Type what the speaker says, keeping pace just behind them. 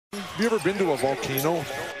Have you ever been to a volcano?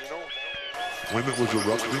 When it was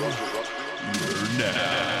erupting? You're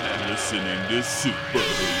now listening to Super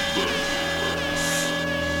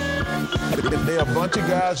Hoopers. They're a bunch of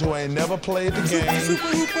guys who ain't never played the game.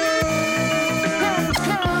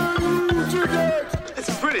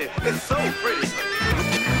 It's pretty. It's so pretty.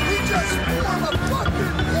 We just won a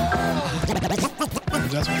fucking war.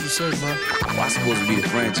 That's what you said, bro. Well, I'm supposed to be the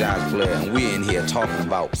franchise player, and we're in here talking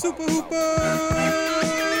about Super Hoopers!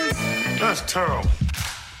 That's terrible.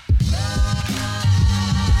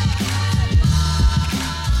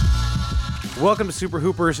 Welcome to Super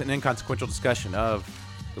Hoopers, an inconsequential discussion of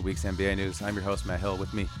the week's NBA news. I'm your host, Matt Hill.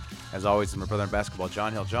 With me, as always, is my brother in basketball,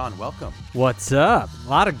 John Hill. John, welcome. What's up? A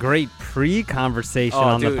lot of great pre-conversation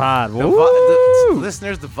on dude, the pod.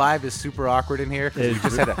 Listeners, the vibe is super awkward in here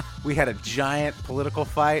because we had a giant political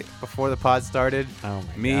fight before the pod started. Oh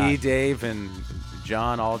my Me, God. Dave, and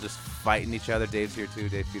John all just fighting each other. Dave's here too.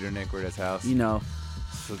 Dave Peternick, we're at his house. You know,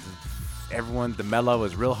 So everyone, the mellow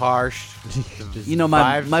was real harsh.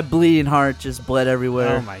 my bleeding heart just bled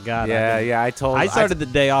everywhere. Oh my God. Yeah. I started the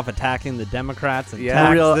day off attacking the Democrats. And Yeah.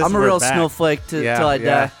 I'm a real snowflake till I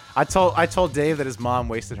die. I told Dave that his mom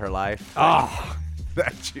wasted her life. Oh,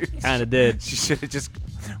 kind of did. She should have just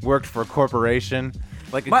worked for a corporation.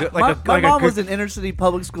 My mom was an inner city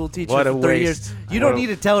public school teacher What a for 30 waste. years. You don't need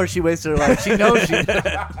to tell her she wasted her life. She knows she did.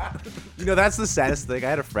 You know, that's the saddest thing. I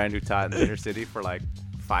had a friend who taught in the inner city for like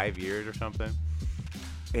 5 years or something,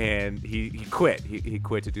 and he quit. He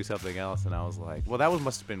quit to do something else, and I was like, well, that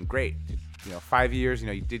must have been great. 5 years.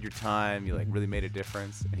 You did your time. You like really made a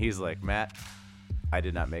difference. And he's like, Matt, I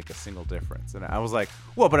did not make a single difference. And I was like,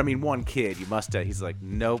 well, but I mean, one kid, you must have. He's like,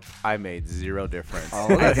 nope, I made zero difference. Oh,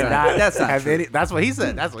 that's not true. That's what he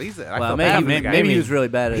said. That's what he said. I Well, felt bad for the guy. maybe he was really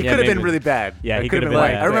bad at He it. could have been maybe. really bad. Yeah, he It could have been been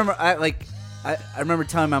like, bad. I remember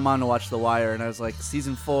telling my mom to watch The Wire, and I was like,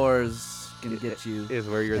 season 4 is gonna get you. is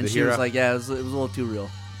where you're And the she hero. was like, yeah, it was a little too real.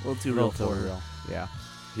 A little too real for her. real. Yeah.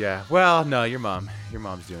 Yeah. Well, no, your mom's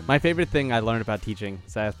doing. My favorite thing I learned about teaching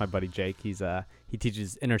is I asked my buddy Jake. He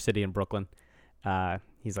teaches inner city in Brooklyn.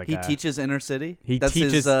 He's like He teaches inner city. He that's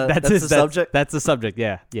teaches. his, that's the his subject. That's the subject.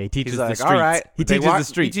 Yeah. He teaches He's the like, streets. all right. He They teaches walk- the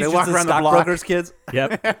streets. They walk around the block. stockbrokers kids.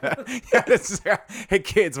 Yep. Hey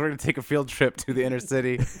kids, we're gonna take a field trip to the inner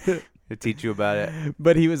city to teach you about it.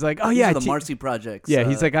 But he was like, oh yeah, These are the Marcy projects. yeah.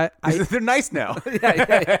 He's like, They're nice now.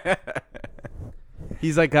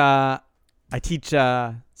 He's like, I teach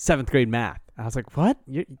 7th grade math. I was like, what?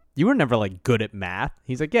 You were never like good at math.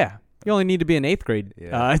 He's like, yeah. You only need to be in 8th grade.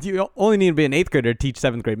 Yeah. You only need to be an 8th grader to teach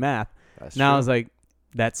 7th grade math. That's now true. I was like,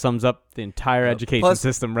 that sums up the entire education Plus,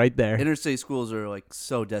 system right there. Inner city schools are like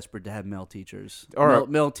so desperate to have male teachers. Or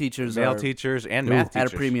male teachers Male are teachers and math at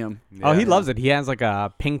teachers a premium. Oh, he Yeah. loves it. He has like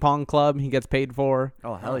a ping pong club he gets paid for.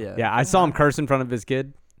 Oh hell yeah. Yeah, I saw him curse in front of his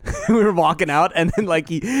kid. We were walking out, and then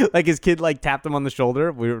his kid like tapped him on the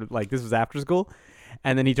shoulder. We were like, this was after school,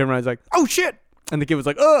 and then he turned around and was like, oh shit, and the kid was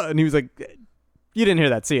like, and he was like, you didn't hear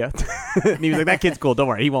that, see ya. And he was like, that kid's cool, don't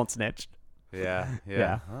worry, he won't snitch. Yeah.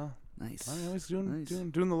 Yeah. Well, Nice. he's doing Nice.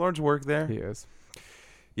 doing the Lord's work there. He is.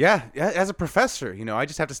 Yeah. As a professor, I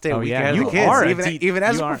just have to stay a Oh, week yeah. ahead of You the kids. are a Even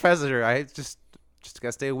as you a are. professor, I just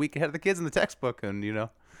gotta stay a week ahead of the kids in the textbook, and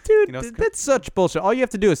Dude, it's that's such bullshit. All you have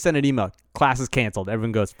to do is send an email. Class is canceled.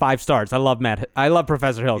 Everyone goes 5 stars. I love Matt. I love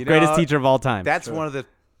Professor Hill. Greatest teacher of all time. That's one of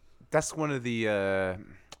the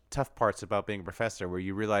tough parts about being a professor, where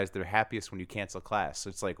you realize they're happiest when you cancel class. So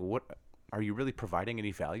it's like, what are you really providing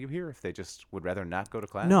any value here if they just would rather not go to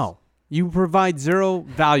class? No, you provide zero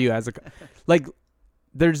value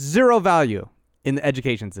there's zero value in the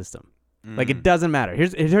education system. Like it doesn't matter.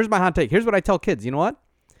 Here's my hot take. Here's what I tell kids. You know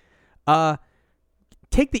what?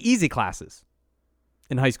 Take the easy classes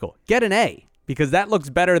in high school. Get an A, because that looks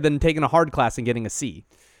better than taking a hard class and getting a C.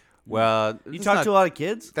 Well, You talk to a lot of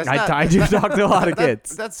kids? I do talk to a lot of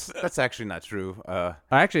kids. That's actually not true.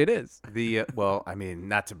 Actually, it is. Well, I mean,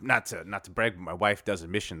 not to brag, but my wife does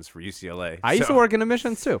admissions for UCLA. I used to work in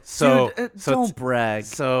admissions too. Don't brag.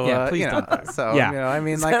 So Yeah, please don't brag. So Yeah. I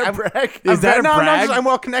mean, Is like, that a I'm, brag? I'm Is that a no, brag? I'm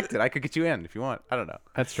well connected. I could get you in if you want. I don't know.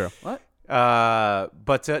 That's true. What?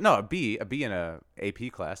 But no, a B in a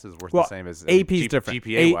AP class is worth the same as AP's different.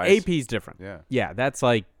 GPA wise. AP's different. Yeah. Yeah, that's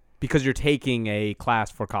like because you're taking a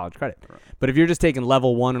class for college credit. Right. But if you're just taking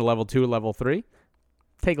level 1 or level 2 or level 3,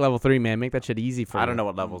 take level 3, man. Make that shit easy for you. I don't know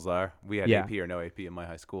what levels are. We had Yeah. AP or no AP in my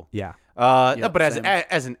high school. Yeah. No, but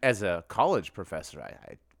same. as a college professor,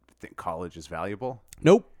 I think college is valuable.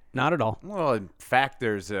 Nope. not at all. Well, in fact,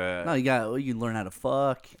 there's No, you learn how to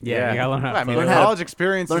fuck. Yeah, you gotta learn how to I mean, fuck. Learn how to- college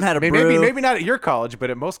experience. learn how to maybe brew. maybe not at your college, but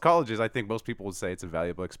at most colleges, I think most people would say it's a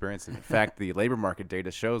valuable experience. In fact, the labor market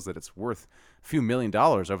data shows that it's worth a few $1 million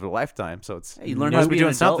over the lifetime. So it's you learn must how to be be an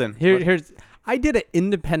doing adult. something. Here's I did an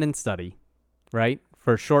independent study, right,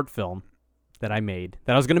 for a short film that I made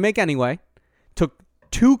that I was going to make anyway. Took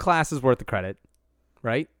 2 classes worth of credit,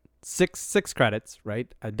 right? Six credits,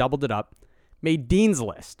 right? I doubled it up. Made Dean's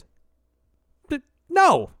List. But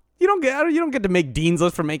no, you don't get to make Dean's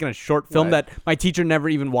List for making a short film Right. that my teacher never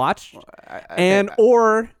even watched. I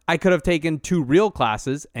Or I could have taken 2 real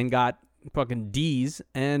classes and got fucking D's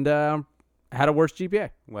and had a worse GPA.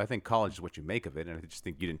 Well, I think college is what you make of it, and I just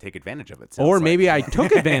think you didn't take advantage of it. Or sounds like. maybe I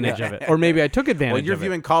took advantage of it. Or maybe I took advantage Well, you're of it.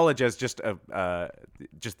 viewing college as just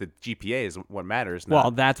the GPA is what matters. Not,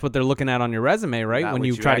 Well, that's what they're looking at on your resume, right? not when what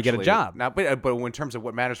you try to get a actually- job. Not, but in terms of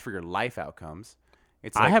what matters for your life outcomes,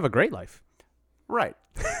 it's I like, have a great life. right.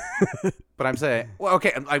 But I'm saying, well,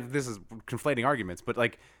 okay, this is conflating arguments, but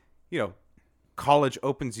like, college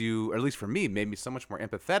opens you, or at least for me, made me so much more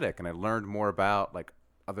empathetic, and I learned more about like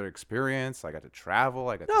other experience. I got to travel.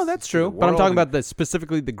 I got No, to that's see the true. But I'm world, talking and- about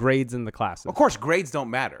specifically the grades in the classes. Of course, grades don't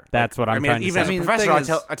matter. That's what I'm trying to even say. as I mean, a the professor, thing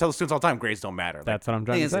is- I tell the students all the time, grades don't matter. That's what I'm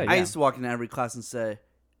trying Thing to is, say. I yeah. used to walk into every class and say,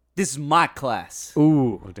 "This is my class.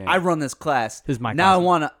 Ooh. Damn. I run this class. This is my now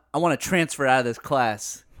class." I want to transfer out of this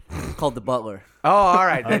class called the Butler." Oh, all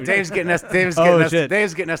right. Dave's getting us. Dave's Oh, getting us. shit.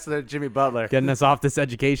 Dave's getting us to the Jimmy Butler. Getting us off this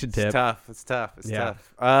education tip. It's tough. It's tough. It's Yeah.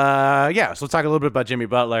 tough. Yeah. So let's talk a little bit about Jimmy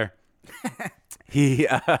Butler. He,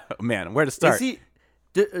 man, where to start? Is he?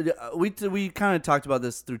 We kind of talked about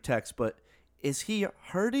this through text, but is he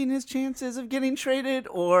hurting his chances of getting traded,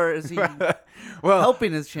 or is he well,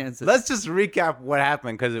 helping his chances? let's just recap what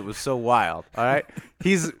happened because it was so wild. All right,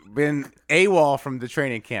 he's been AWOL from the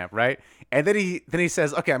training camp, right? And then he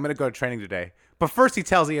says, "Okay, I'm going to go to training today." But first, he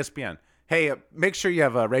tells ESPN, "Hey, make sure you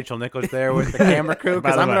have Rachel Nichols there with the camera crew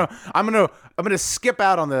because I'm gonna skip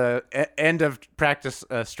out on the end of practice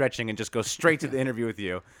stretching and just go straight to the interview with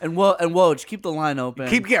you. and Woj, keep the line open.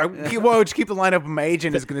 Keep the line open. My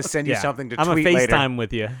agent is going to send you Yeah. something to I'm tweet a later." FaceTime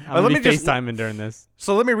with you. I'm let going me to be just- FaceTiming during this.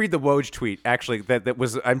 So let me read the Woj tweet, actually, that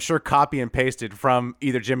was, I'm sure, copy and pasted from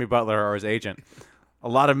either Jimmy Butler or his agent. A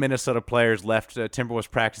lot of Minnesota players left Timberwolves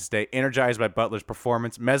practice day energized by Butler's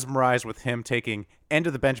performance, mesmerized with him taking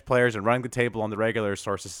end-of-the-bench players and running the table on the regular,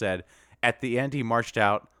 sources said. At the end, he marched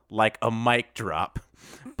out like a mic drop.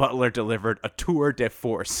 Butler delivered a tour de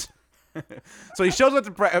force. So he shows up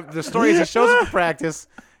to the story is he shows up to practice,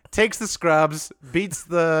 takes the scrubs, beats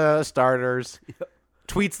the starters,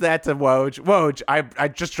 tweets that to Woj. Woj, I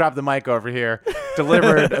just dropped the mic over here.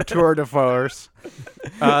 Delivered a tour de force.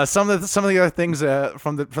 Some of the other things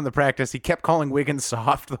from the practice, he kept calling Wiggins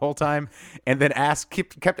soft the whole time, and then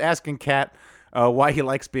kept asking Cat why he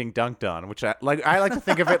likes being dunked on. Which I like to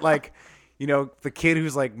think of it like, the kid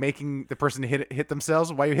who's like making the person hit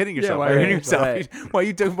themselves. Why are you hitting yourself? why Why are you are hitting you- yourself? right.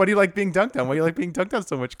 Why do you like being dunked on? Why do you like being dunked on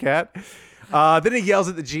so much, Cat? Then he yells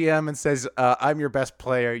at the GM and says, "I'm your best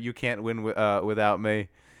player. You can't win without me."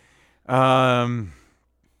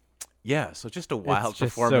 Yeah, so just a wild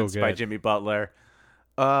just so performance by good. Jimmy Butler.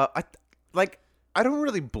 I don't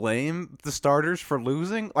really blame the starters for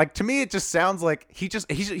losing. Like, to me, it just sounds like he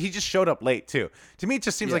just showed up late too. To me, it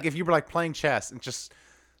just seems like if you were like playing chess and just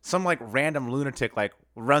some like random lunatic like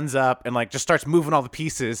runs up and like just starts moving all the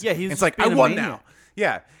pieces. Yeah, he was it's just like I being a won maniac. now.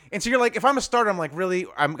 Yeah, and so you're like, if I'm a starter, I'm like, really,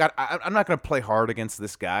 I'm not gonna play hard against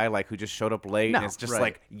this guy like who just showed up late and it's just right.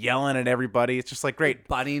 like yelling at everybody. It's just like great.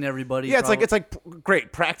 bodying everybody. Yeah, probably. it's like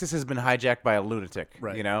great. Practice has been hijacked by a lunatic.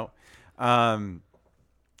 Right.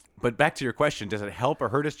 But back to your question, does it help or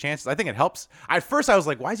hurt his chances? I think it helps. At first, I was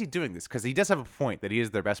like, why is he doing this? Because he does have a point that he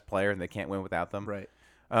is their best player and they can't win without them. Right.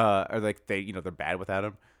 Or like they're bad without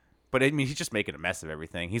him. But I mean, he's just making a mess of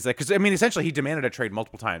everything. He's like, because I mean, essentially, he demanded a trade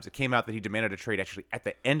multiple times. It came out that he demanded a trade actually at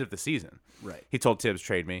the end of the season. Right. He told Tibbs,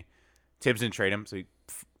 trade me. Tibbs didn't trade him, so he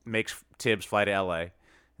makes Tibbs fly to LA.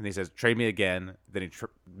 And he says, trade me again. Then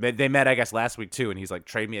they met, I guess, last week too. And he's like,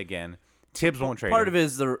 trade me again. Tibbs won't trade Part him. of it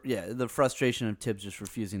is the frustration of Tibbs just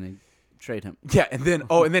refusing to trade him. Yeah, and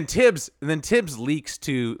then Tibbs leaks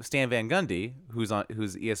to Stan Van Gundy, who's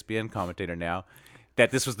ESPN commentator now,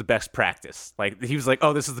 that this was the best practice. Like he was like,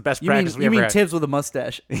 "Oh, this is the best practice we you ever mean had." Tibbs with a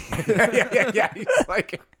mustache? yeah. He's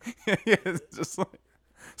like, it's just like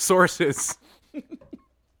sources.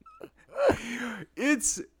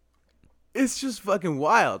 It's just fucking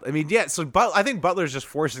wild. I mean, yeah. So I think Butler's just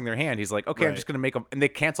forcing their hand. He's like, "Okay, I'm Right. just gonna make them," and they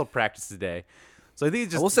canceled practice today. So I think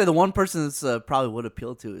it's I just will say the one person that's probably would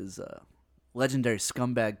appeal to is legendary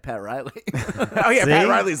scumbag Pat Riley. Oh yeah, See? Pat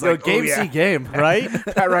Riley's Yo, like, game oh, yeah. C game. right?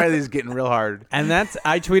 Pat Riley's getting real hard. And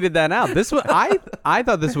I tweeted that out. This was I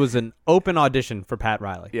thought this was an open audition for Pat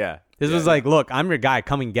Riley. Yeah. This was like, look, I'm your guy.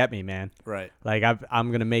 Come and get me, man. Right. Like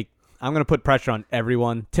I'm gonna put pressure on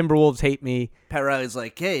everyone. Timberwolves hate me. Pat Riley's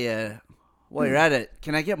like, hey, while you're at it,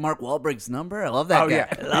 can I get Mark Wahlberg's number? I love that Oh guy. yeah.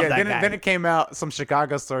 I love that guy. Then it came out. Some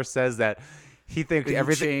Chicago source says that he thinks He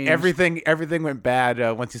changed. everything went bad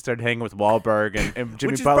once he started hanging with Wahlberg and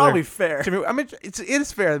Jimmy Which is Butler. probably fair. I mean, it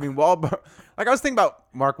is fair. I mean, Wahlberg. Like I was thinking about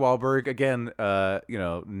Mark Wahlberg again.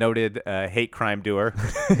 Noted hate crime doer.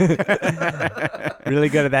 Really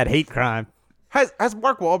good at that hate crime. Has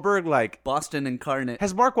Mark Wahlberg Boston incarnate.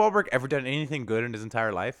 Has Mark Wahlberg ever done anything good in his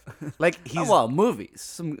entire life? Like he's well, movies,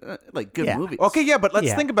 some good Yeah. movies. okay, yeah, but let's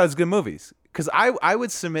Yeah. think about his good movies. Because I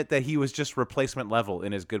would submit that he was just replacement level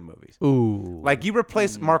in his good movies. Ooh. Like you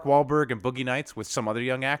replace Mark Wahlberg in Boogie Nights with some other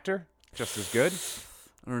young actor, just as good.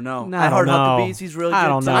 I don't know. No, I I don't Heart know. Huckabees, he's really good. I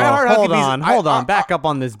don't know. too. I Heart Hold Huckabees- on. Back up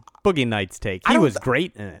on this Boogie Nights take. I He don't- was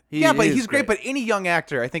great in it. Yeah, but is he's great. But any young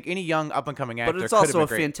actor, I think any young up and coming actor, But it's could have also been a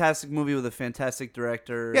great. fantastic movie with a fantastic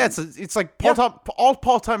director. Yeah, it's like all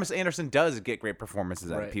Paul Thomas Anderson does is get great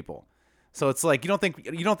performances out of Right. people. So it's like you don't think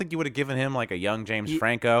you would have given him like a young James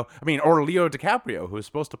Franco. I mean, or Leo DiCaprio, who was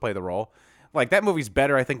supposed to play the role. Like that movie's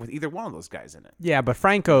better, I think, with either one of those guys in it. Yeah, but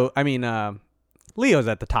Franco, Leo's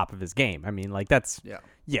at the top of his game. I mean, like that's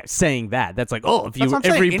saying that's like, oh, if That's what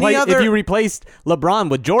I'm saying. if you replaced LeBron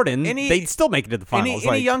with Jordan, Any- they'd still make it to the finals.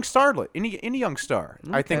 Any like, young starlet, any young star,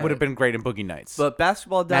 I think would have been great in Boogie Nights. But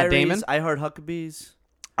Basketball Matt Diaries, Damon? I Heart Huckabees.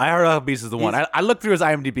 I Heart Huckabees is the one. I looked through his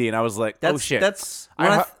IMDb and I was like, That's oh shit. That's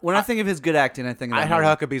I when I think of his good acting, I think of I that Heart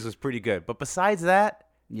movie. Huckabees was pretty good. But besides that,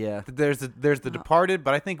 Yeah, there's the Departed,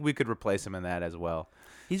 but I think we could replace him in that as well.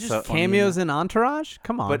 he's just So- funny cameos in Entourage?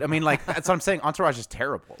 Come on. But I mean, like that's what I'm saying. Entourage is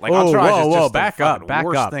terrible. Like whoa, Entourage whoa, is just back the up, fucking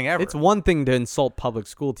worst thing ever. It's one thing to insult public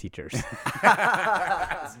school teachers,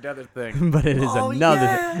 That's another thing. but it is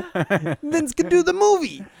another. Vince could do the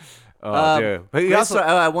movie. Oh, dude. But he Great also, story.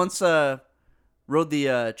 I once rode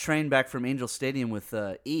the train back from Angel Stadium with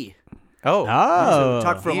E. oh, Oh, We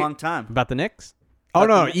talked for a long time. about the Knicks. Oh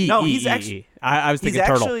no, the- E. no, E, he's E, actually- E. I was He's thinking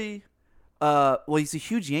Turtle. actually, well, he's a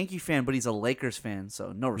huge Yankee fan, but he's a Lakers fan,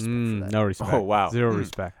 so no respect for that. No respect. Oh, wow. Zero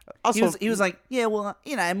respect. also, He was like, yeah, well,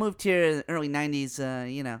 I moved here in the early '90s.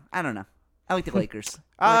 I don't know. I like the Lakers.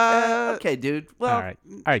 I'm like, okay, dude. Well, All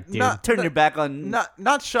right, dude. not- turn your back on.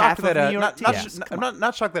 not shocked half of that New York teams.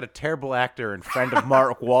 not shocked that a terrible actor and friend of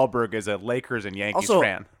Mark Wahlberg is a Lakers and Yankees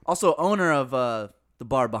fan. Also owner of the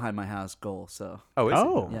bar behind my house, Goal. So Oh, is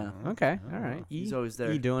Oh, Yeah. okay, all right. He's always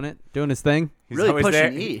there. E doing his thing. he? He's really always pushing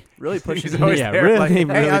there. E. Really pushing He's E. always Yeah, there. really, like, hey,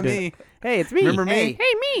 really I'm do. me. Hey, it's me. Remember me?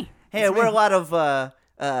 Hey, Hey, I wear a lot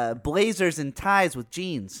of blazers and ties with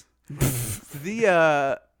jeans.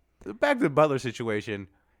 The back to the Butler situation.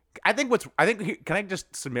 Can I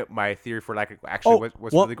just submit my theory for like actually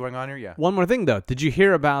what's well- really going on here? Yeah. One more thing, though. Did you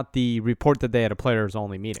hear about the report that they had a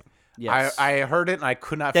players-only meeting? Yes. I heard it and I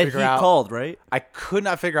could not that figure he out. called, right? I could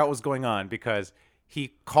not figure out what was going on because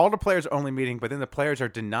he called a players only meeting, but then the players are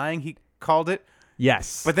denying he called it.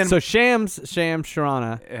 Yes. But then- so Shams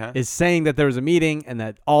Sharana Yeah. is saying that there was a meeting and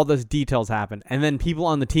that all those details happened, and then people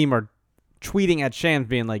on the team are tweeting at Shams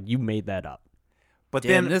being like, "You made that up." But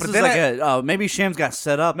Damn, then this but is then like maybe Shams got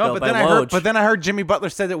set up. no, though, but by then I Woj. heard. But then I heard Jimmy Butler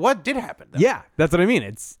said that what did happen. Though. Yeah, that's what I mean.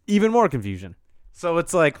 It's even more confusion. So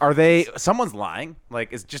it's like, are they? Someone's lying.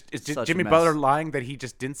 Like, is Such a Jimmy mess. Butler lying that he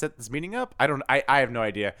just didn't set this meeting up? I don't. I have no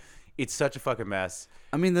idea. It's such a fucking mess.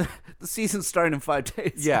 I mean, the season's starting in 5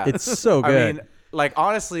 days. Yeah, It's so good. I mean, like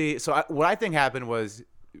honestly, so what I think happened was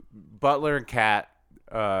Butler and Kat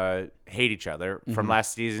hate each other from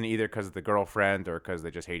last season, either because of the girlfriend or because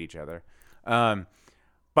they just hate each other.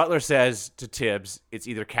 Butler says to Tibbs, "It's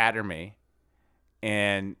either Kat or me,"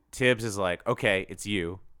 and Tibbs is like, "Okay, it's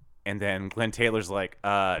you." And then Glenn Taylor's like,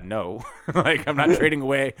 "No, like I'm not trading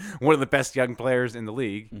away one of the best young players in the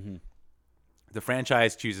league." The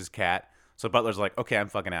franchise chooses Kat, so Butler's like, "Okay, I'm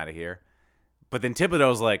fucking out of here." But then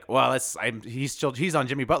Thibodeau's like, "Well, he's on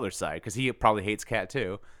Jimmy Butler's side because he probably hates Kat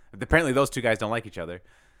too." Apparently, those two guys don't like each other.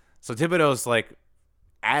 So Thibodeau's like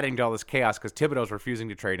adding to all this chaos because Thibodeau's refusing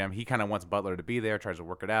to trade him. He kind of wants Butler to be there, tries to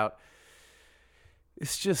work it out.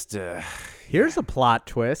 It's just Here's a plot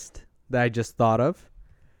twist that I just thought of.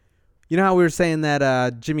 You know how we were saying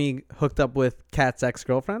that Jimmy hooked up with Kat's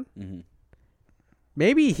ex-girlfriend? Mm-hmm.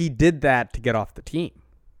 Maybe he did that to get off the team.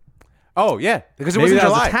 oh yeah, because it Maybe was in that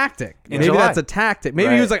July. was a tactic. In Maybe July. that's a tactic.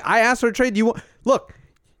 Maybe he was Right. like, I asked her to trade. Look,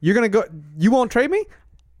 you're gonna go. You won't trade me.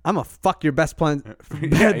 I'm gonna fuck your best player's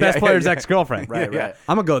yeah. ex-girlfriend. Right, right.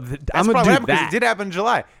 I'm gonna go. I'm gonna do that. It did happen in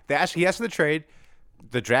July. He asked for the trade.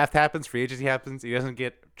 The draft happens. Free agency happens. He doesn't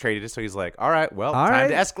get traded, so he's like, "All right, well, All time right.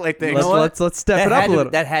 to escalate things." Let's step it up a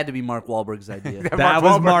little. That had to be Mark Wahlberg's idea. That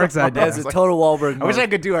was Mark's idea. That's a total Wahlberg. I wish I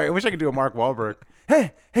could do a Mark Wahlberg.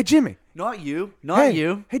 Hey, Jimmy. Not you. Not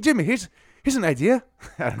you. Hey, Jimmy. Here's an idea.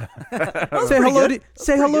 Say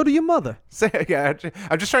hello to your mother.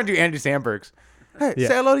 I'm just trying to do Andy Samberg's. Hey, Yeah.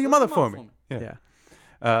 say hello to your mother for me. Yeah.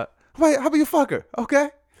 Wait, how about you fuck her? Okay.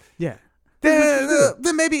 Yeah.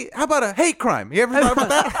 Then maybe how about a hate crime? You ever thought about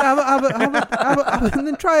that? How about and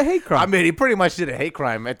then try a hate crime. I mean, he pretty much did a hate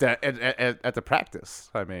crime at the practice.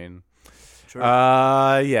 I mean, Sure.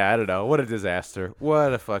 yeah, I don't know. What a disaster.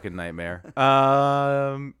 What a fucking nightmare.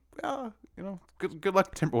 Good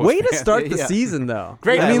luck, Timberwolves. Way to fans. start the Yeah. season though.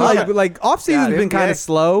 Great. I I mean, love like it. off season's Yeah, been NBA. kind of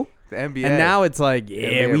slow, The NBA. and now it's like, NBA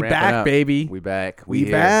yeah, we ramping back, up. baby. We back. We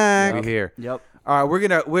here. back. We here. Yep. All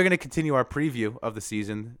right, we're gonna continue our preview of the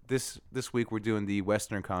season. This week we're doing the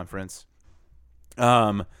Western Conference.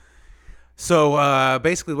 So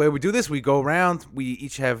basically the way we do this, we go around. We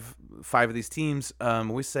each have 5 of these teams.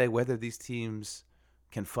 We say whether these teams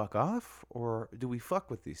can fuck off or do we fuck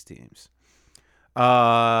with these teams.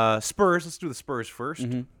 Spurs. Let's do the Spurs first.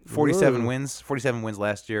 47 wins. 47 wins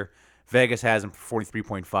last year. Vegas has them for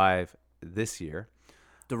 43.5 this year.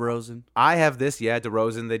 DeRozan. I have this,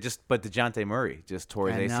 DeRozan. But DeJounte Murray just tore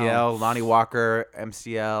his I ACL. know. Lonnie Walker,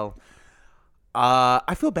 MCL.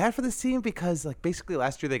 I feel bad for this team because, like, basically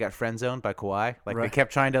last year they got friend zoned by Kawhi. Like Right. they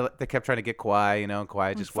kept trying to get Kawhi, and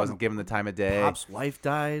Kawhi just wasn't given the time of day. Pop's wife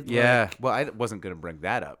died. Yeah, like, well, I wasn't gonna bring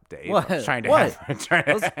that up, Dave. What? I was trying to What?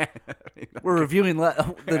 we're we're reviewing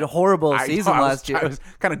the horrible season last year. I was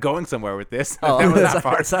kind of going somewhere with this. Oh, that was not sorry,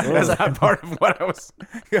 part. sorry, That was sorry. not part of what I was.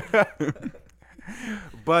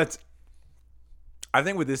 But I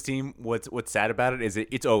think with this team, what's sad about it is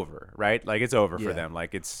it's over, right? Like it's over for Yeah. them.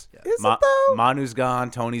 Like it's Is it though? Manu's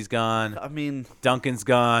gone, Tony's gone, I mean, Duncan's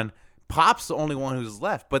gone. Pop's the only one who's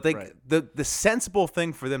left. But Right. the sensible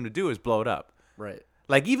thing for them to do is blow it up. right.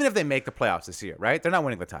 Like even if they make the playoffs this year, right? They're not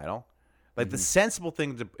winning the title. Like Mm-hmm. the sensible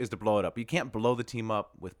thing is to blow it up. You can't blow the team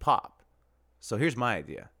up with Pop. So here's my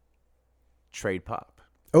idea: trade Pop.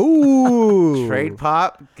 Ooh. Trade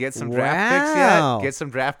Pop. Get some draft picks Wow. yet. Get some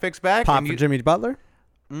draft picks back. Pop and for you- Jimmy Butler.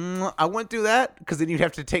 I wouldn't do that because then you'd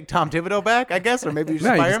have to take Tom Thibodeau back, I guess, or maybe you just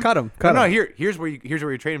No, you fire just him. cut him. Cut no, him. here's where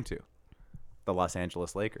you trade him to. The Los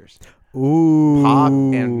Angeles Lakers. Ooh. Pop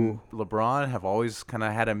and LeBron have always kind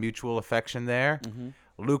of had a mutual affection there.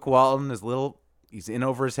 Luke Walton is he's in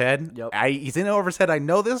over his head. Yep. He's in over his head. I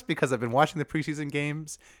know this because I've been watching the preseason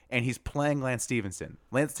games, and he's playing Lance Stevenson.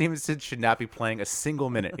 Lance Stevenson should not be playing a single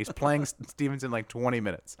minute. He's playing Stevenson like 20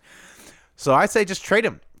 minutes. So I say just trade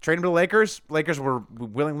him. Trade him to the Lakers. Lakers will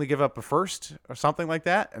willingly give up a first or something like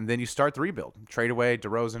that, and then you start the rebuild. Trade away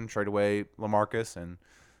DeRozan, trade away LaMarcus, and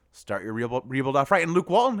start your rebuild off right. And Luke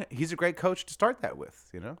Walton, he's a great coach to start that with,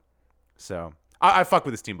 So I fuck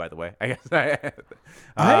with this team, by the way. I guess.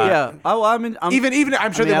 Yeah. Oh, I mean, Even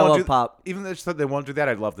I'm sure they I won't love do. Pop. Even though they won't do that,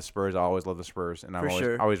 I love the Spurs. I always love the Spurs, and I'm For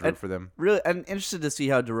sure. always root And for them. Really, I'm interested to see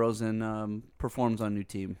how DeRozan performs on a new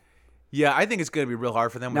team. Yeah, I think it's going to be real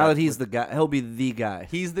hard for them. Now that he's the guy, he'll be the guy. I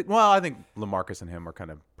think LaMarcus and him are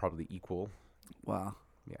kind of probably equal. Wow.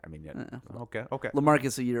 Yeah, I mean, okay.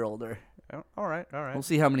 LaMarcus a year older. All right. We'll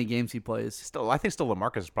see how many games he plays. I think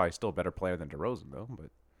LaMarcus is probably still a better player than DeRozan, though. But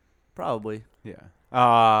Probably. yeah,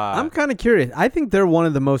 I'm kind of curious. I think they're one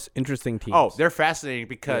of the most interesting teams. Oh, they're fascinating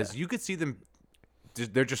because you could see them.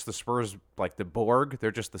 They're just the Spurs, like the Borg.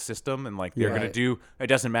 They're just the system, and like they're Yeah. going to do. It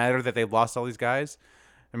doesn't matter that they've lost all these guys.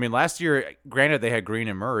 I mean, last year, granted, they had Green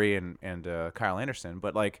and Murray and Kyle Anderson,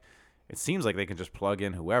 but like it seems like they can just plug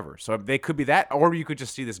in whoever. So they could be that, or you could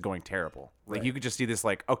just see this going terrible. Like you could just see this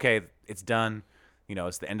like, okay, it's done.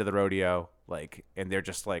 It's the end of the rodeo. Like, and they're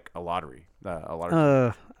just like a lottery.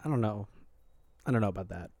 I don't know. I don't know about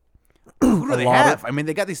that. Who do they have? I mean,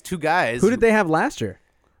 they got these two guys. Who did they have last year?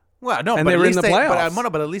 Well, no, And but they at were in least the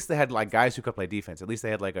playoffs. But at least they had like guys who could play defense. At least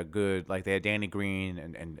they had like a good, like they had Danny Green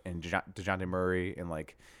and DeJounte Murray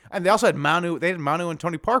and they also had Manu. They had Manu and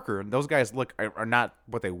Tony Parker, and those guys are not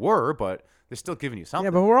what they were, but they're still giving you something.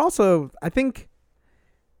 Yeah, but we're also. I think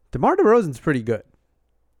DeMar DeRozan's pretty good.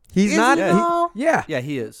 He's Is not. he though? Yeah. Yeah,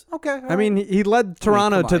 he is. Okay. I mean, he led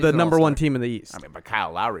Toronto come to on, the he's an number one all-star. team in the East. I mean, but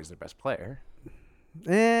Kyle Lowry's their best player.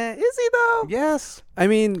 Is he though? Yes. I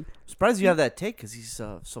mean, Surprised you have that take because he's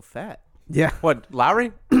so fat. yeah. What,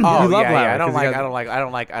 Lowry? Oh, love yeah, Lowry yeah. I 'cause he don't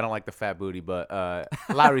has- like the fat booty, but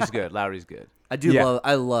Lowry's good. Lowry's good. I do Yeah.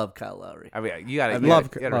 love Kyle Lowry. I mean, you gotta love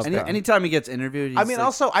respect him. Anytime he gets interviewed, he's I mean, like,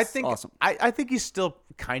 also, I it's think awesome. I think he's still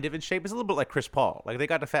kind of in shape. It's a little bit like Chris Paul. Like they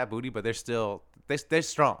got the fat booty, but they're still they're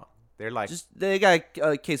strong. They're like They got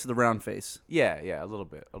a case of the round face. yeah, a little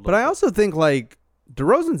bit. But I also think like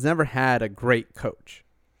DeRozan's never had a great coach.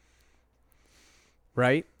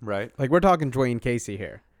 Right? right. Like we're talking Dwayne Casey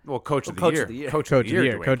here. Well, coach of the Coach year, of the year. Coach of the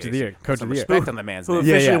year, Dwayne coach of the Casey. year, coach Some of the year. respect on the man's Who name.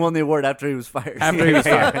 Yeah, officially yeah. won the award after he was fired. After he was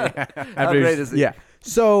fired. How After he great was- is he? Yeah.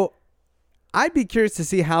 So I'd be curious to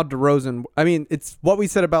see how DeRozan. I mean, it's what we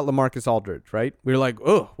said about LaMarcus Aldridge, right? We were like,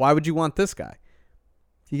 oh, why would you want this guy?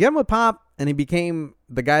 You get him with Pop, and he became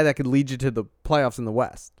the guy that could lead you to the playoffs in the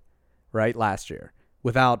West, right? Last year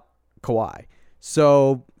without Kawhi.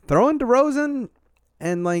 So throw in DeRozan,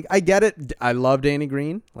 and like I get it. I love Danny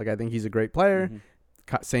Green. Like I think he's a great player.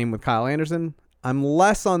 Same with Kyle Anderson. I'm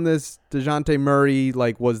less on this DeJounte Murray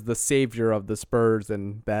like was the savior of the Spurs,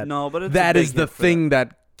 and that No, but it's a that big is the hit for thing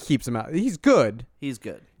that keeps him out. He's good, He's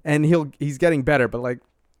good. and he's getting better, but like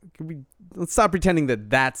let's stop pretending that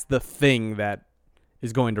that's the thing that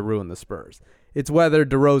is going to ruin the Spurs. It's whether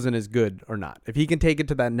DeRozan is good or not. If he can take it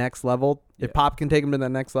to that next level, if Pop can take him to that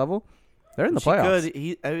next level, they're in the playoffs.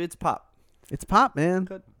 Good. It's Pop. It's Pop, man.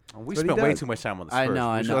 Good. We That's what he spent way does. too much time on the I Spurs. know,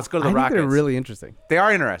 I We should- know. Let's go to I the think Rockets. they're really interesting. They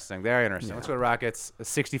are interesting. Let's go to Rockets.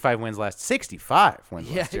 65 wins last. 65 wins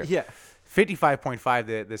Yeah, last year. yeah.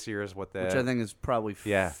 55.5 this year is what the. Which I think is probably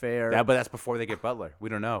fair. Yeah, but that's before they get Butler. We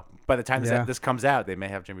don't know. By the time Yeah. this comes out, they may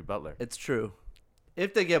have Jimmy Butler. It's true.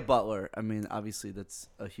 If they get Butler, I mean, obviously that's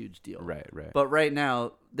a huge deal. Right. But right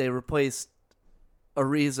now, they replaced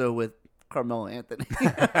Ariza with Carmelo Anthony.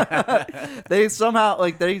 They somehow,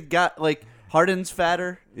 they got, Harden's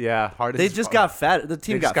fatter. Yeah, Harden. They just got fatter. The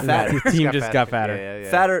team got fatter. The team just got fatter. Yeah.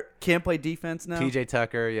 Fatter, can't play defense now. PJ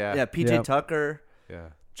Tucker. Yeah. Yeah, PJ Yep. Tucker, Yeah.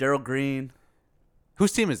 Gerald Green.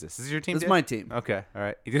 Whose team is this? Is this your team? This is Dave? my team. Okay. All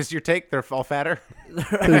right. Is this your take? They're all fatter.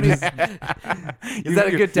 Is that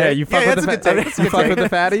a good take? Yeah, you fuck Yeah, with the that's a good take. you fuck with the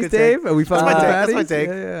fatties, Dave? Are we fucking with the That's fatties? my take.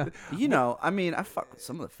 Yeah. You know, I mean, I fuck with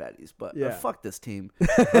some of the fatties, but Yeah. fuck this team.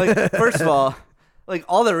 First of all,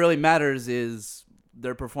 all that really matters is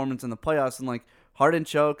their performance in the playoffs, and Harden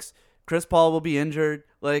chokes, Chris Paul will be injured.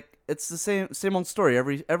 It's the same old story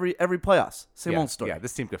every playoffs. Same old story. Yeah,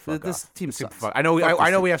 this team could fuck This off. team This sucks. fuck- I know. Fuck this I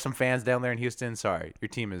know team. we have some fans down there in Houston. Sorry, your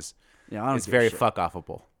team is. Yeah, I don't It's give a very shit. fuck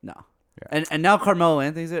offable. No. And now Carmelo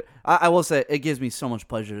Anthony's it. I will say it gives me so much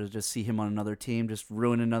pleasure to just see him on another team, just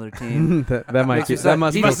ruin another team. that must you that sad.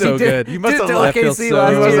 must He feel must- so he did- good. you must have That loved feels OKC so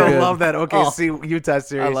last You must year. have good. loved that OKC Utah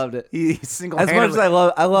series. I loved it. He As single-handedly. much as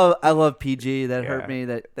I love PG, that hurt me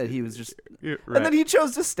that he was just Right. and then he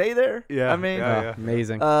chose to stay there. Yeah, I mean, yeah.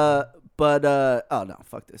 Amazing. but oh no,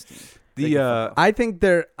 fuck this team.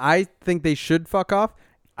 I think they should fuck off.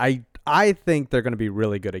 I think they're going to be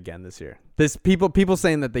really good again this year. People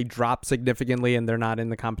saying that they dropped significantly and they're not in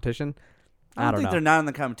the competition. I don't think know. they're not in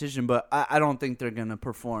the competition, but I don't think they're gonna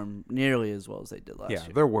perform nearly as well as they did last Yeah,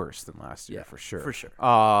 year. they're worse than last year Yeah, for sure. for sure.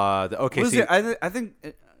 The OKC. I think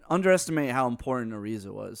underestimate how important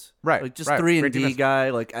Ariza was. Right, just right. 3-and-D Great defense. guy,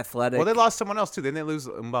 athletic. Well, they lost someone else too. Didn't they lose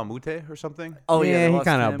Mbamute or something? Oh yeah, they he lost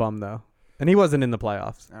kind of him. bummed though, and he wasn't in the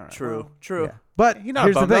playoffs. All right. True. Yeah. But He's not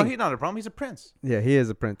here's a bum, the though. thing. He's not a problem. He's a prince. Yeah, he is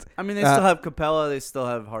a prince. I mean, they still have Capella. They still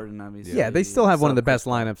have Harden, obviously. Yeah, they still have one of the Some best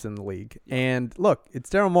lineups in the league. And look, it's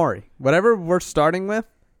Daryl Morey. Whatever we're starting with,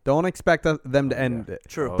 don't expect them to end it.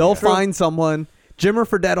 True. They'll yeah. find someone. Jimmer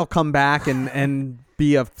Fredette will come back and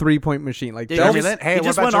be a 3-point machine. Like They they'll- Jeremy Lin? Hey, he what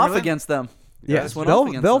just about went Jeremy off Lin? against them. yeah, just went off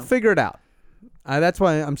against they'll them. figure it out. That's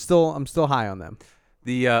why I'm still high on them.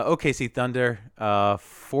 The OKC Thunder,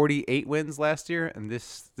 48 wins last year, and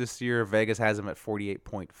this year Vegas has them at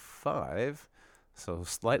 48.5, so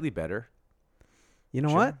slightly better. You know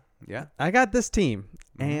Sure. what? Yeah. I got this team,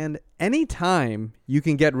 and anytime you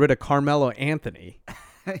can get rid of Carmelo Anthony,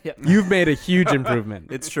 Yeah. you've made a huge improvement.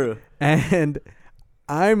 It's true. And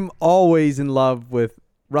I'm always in love with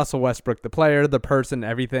Russell Westbrook, the player, the person,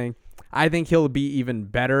 everything. I think he'll be even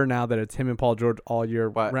better now that it's him and Paul George all year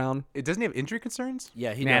What? round. It doesn't he have injury concerns?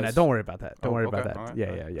 Yeah, he Nah, does. don't worry about that. Don't Oh, worry okay. about that. All right. Yeah,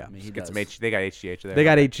 All yeah, right. yeah. I mean, he Get does. some they got HGH there. They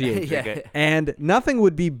got HGH. Yeah. And nothing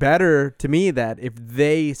would be better to me that if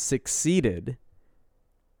they succeeded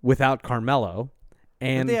without Carmelo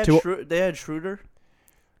and They had, to they had Schroeder.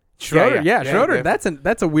 Schroeder, Yeah, Schroeder. yeah.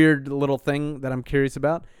 That's a weird little thing that I'm curious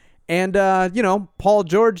about. And Paul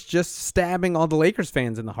George just stabbing all the Lakers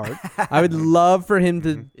fans in the heart. I would love for him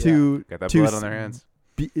to Got that to blood on their hands.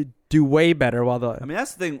 do way better while the I mean,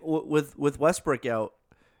 that's the thing with Westbrook out.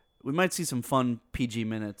 We might see some fun PG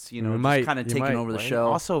minutes. We Just might. kind of You taking might. over the Right? show.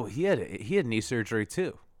 Also, he had knee surgery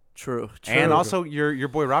too. True. And also your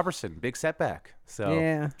boy Robertson, big setback. So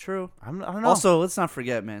Yeah. True. I don't know. Also, let's not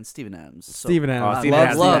forget, man, Steven Adams. So- Steven Adams. Oh, I Steven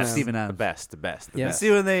Adams, love yes. Steven the Adams. best. The Yeah. best.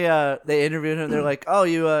 See when they interviewed him, they're like, "Oh,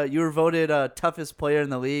 you were voted toughest player in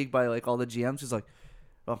the league by like all the GMs." He's like,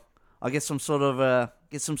 "Well, I'll get some sort of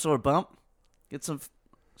bump, get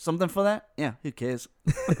something for that." Yeah, who cares?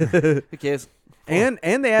 Who cares? And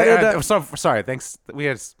they added. Sorry. Thanks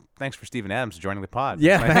for Steven Adams joining the pod.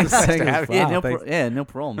 Yeah, Nice thanks. to have you. Yeah, Wow, no, thanks. no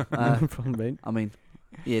problem. No problem, mate. I mean,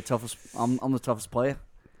 yeah, toughest. I'm the toughest player.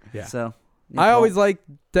 Yeah. So I always liked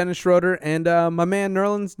Dennis Schroeder and my man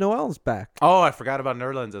Nerlens Noel's back. Oh, I forgot about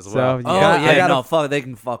Nerlens as So, well. you Oh got- I yeah, gotta- no, fuck. They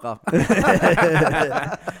can fuck up.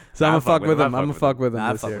 So I'm gonna fuck with him. I'm I'm gonna fuck with him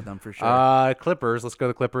I this fuck year. with them for sure. Clippers. Let's go to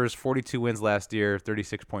the Clippers. 42 wins last year,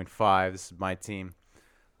 36.5. This is my team.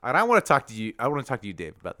 And I want to talk to you. I want to talk to you,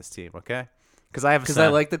 Dave, about this team. Okay? Because I have a Because son. I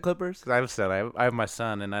like the Clippers. 'Cause I have a son. I have my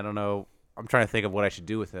son, and I don't know. I'm trying to think of what I should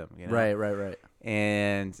do with him. You know? Right.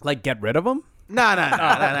 And Like, get rid of him? no.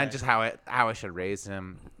 Just how I should raise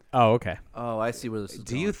him. Oh, okay. Oh, I see where this is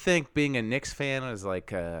Do going. you think being a Knicks fan is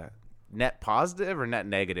like net positive or net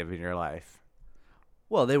negative in your life?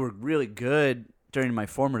 Well, they were really good during my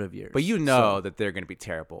formative years. But you know that they're going to be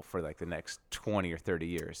terrible for like the next 20 or 30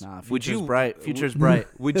 years. Nah, Would future's you bright. Future's bright.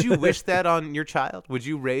 Would you wish that on your child? Would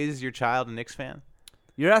you raise your child a Knicks fan?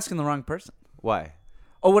 You're asking the wrong person. Why?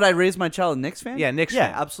 Oh, would I raise my child a Knicks fan? Yeah, Knicks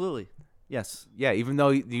Yeah, fan. absolutely. Yes, Yeah, even though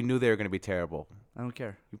you knew they were going to be terrible. I don't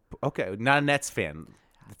care. Okay, not a Nets fan.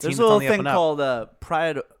 The team There's that's a on little the up thing and up. called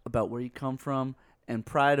pride about where you come from and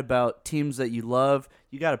pride about teams that you love.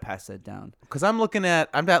 You got to pass that down. Because I'm not looking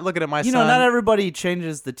at my You son. know, not everybody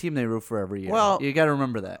changes the team they root for every year. Well- you got to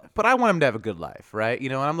remember that. but I want him to have a good life, right? You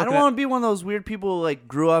know, and I'm I looking don't want to be one of those weird people who, like,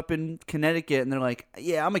 grew up in Connecticut and they're like,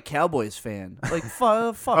 "Yeah, I'm a Cowboys fan." Like,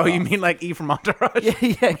 fuck. Oh, you off. mean like E from Entourage?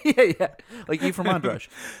 Yeah. Like E from Entourage.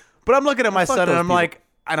 But I'm looking at my Fuck son and those I'm people. like,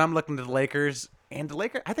 and I'm looking to the Lakers, and the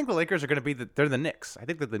Lakers. I think the Lakers are going to be they're the Knicks. I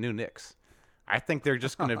think they're the new Knicks. I think they're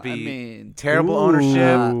just going to be mean- terrible Ooh.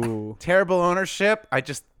 ownership. Terrible ownership.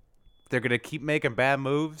 They're going to keep making bad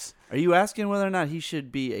moves. Are you asking whether or not he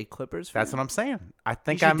should be a Clippers fan? That's what I'm saying. I He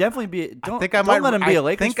think should I'm definitely be. Don't, I think I don't might let him be a I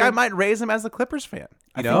Lakers think fan. I might raise him as a Clippers fan.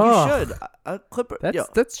 I You think know? Oh. you should. A Clipper.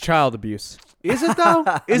 That's child abuse. Is it though?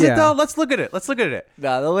 Is Yeah. it though? Let's look at it.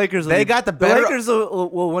 Nah, the Lakers. They got the better- Lakers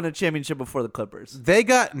will win a championship before the Clippers. They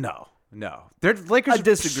got no. Their Lakers I are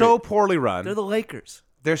disagree. so poorly run. They're the Lakers.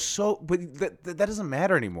 They're so, but that doesn't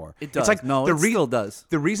matter anymore. It does. It's like No, the it still does.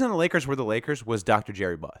 The reason the Lakers were the Lakers was Dr.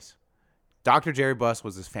 Jerry Buss. Dr. Jerry Buss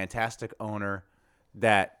was this fantastic owner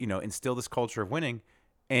that instilled this culture of winning.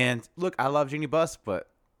 And look, I love Jeannie Buss, but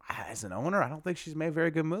as an owner, I don't think she's made very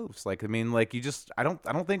good moves. I don't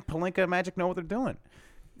think Pelinka and Magic know what they're doing.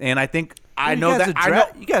 And I think I know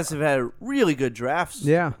that You guys have had really good drafts.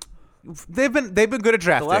 Yeah. they've been good at The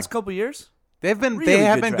drafting. last couple years, They have really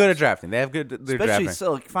been good good at drafts. drafting. They have good they're especially drafting.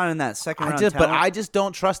 still finding that second round But talent. I just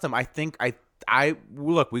don't trust them. I think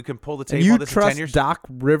look. We can pull the tape You on this in 10 trust years. Doc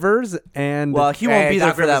Rivers and Well, he won't be there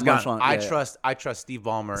Doc for that Rivers much gone. longer. I trust Steve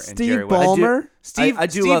Ballmer and Steve Jerry West. Ballmer? I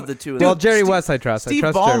do love the two of them. Well, Jerry West I trust. Steve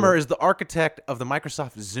I trust Jerry Ballmer West. is the architect of the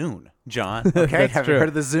Microsoft Zune. John, okay, That's have true. you heard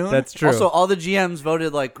of the Zune? That's true. Also, all the GMs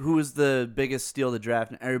voted like who was the biggest steal of the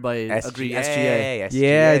draft, and everybody agreed SGA.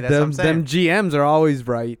 yeah, that's what I'm them saying. GMs are always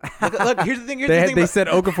right. Look, here's the thing. Here's they the had, thing. they about- said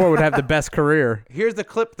Okafor would have the best career. Here's the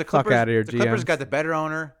clip. The Clippers. outta here, the Clippers GMs. got the better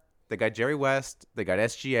owner. They got Jerry West. They got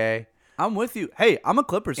SGA. I'm with you. Hey, I'm a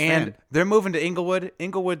Clippers And fan. they're moving to Inglewood.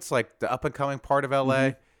 Inglewood's like the up and coming part of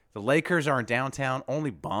LA. The Lakers are in downtown.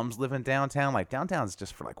 Only bums live in downtown. Like downtown's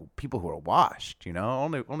just for like people who are washed.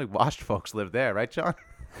 Only washed folks live there, right, John?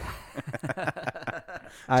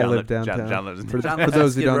 I John live John- downtown. John lives in for, John for lives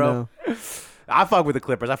those who in don't Skid Row. know. I fuck with the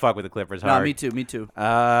Clippers. Hard. No, me too. Me too.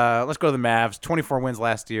 Let's go to the Mavs. 24 wins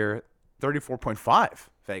last year. 34.5.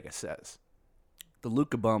 Vegas says The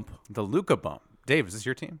Luka bump. the Luka bump. Dave, is this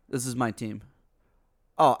your team? This is my team.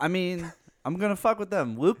 Oh, I mean, I'm gonna fuck with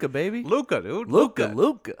them. Luka, baby. Luka, dude.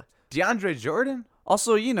 Luka. DeAndre Jordan.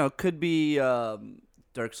 Also, could be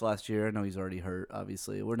Dirk's last year. I know he's already hurt.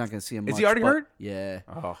 Obviously, we're not gonna see him. Is he much, already but- hurt? Yeah.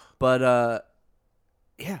 Oh, But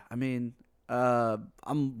yeah. I mean,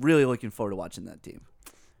 I'm really looking forward to watching that team.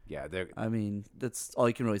 yeah. They're I mean, that's all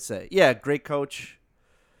you can really say. Yeah, great coach.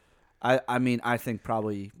 I mean, I think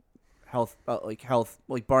probably health,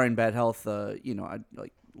 like barring bad health,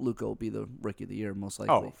 Luka will be the rookie of the year most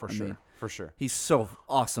likely. oh for I sure, mean, for sure. he's so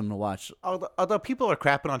awesome to watch. Although people are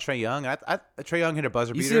crapping on Trae Young, Trae Young hit a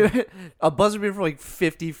buzzer You beater. see a buzzer beater from like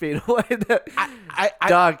 50 feet away. I-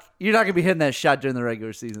 Dog, you're not gonna be hitting that shot during the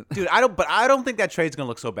regular season. Dude, I don't think that trade's gonna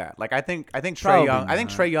look so bad. Like I think Trae Probably Young. I think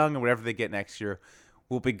not. Trae Young and whatever they get next year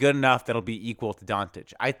will be good enough that'll be equal to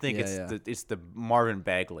Doncic. I think Yeah, it's the Marvin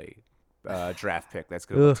Bagley draft pick that's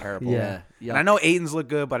going to look Ugh, terrible. yeah. And I know Aiton's look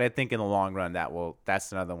good, but I think in the long run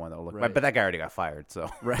that's another one that will look. Right. But that guy already got fired, so.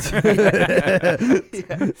 Right.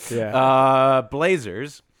 Yeah.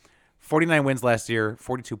 Blazers, 49 wins last year,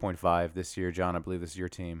 42.5 this year. John, I believe this is your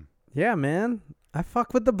team. Yeah, man. I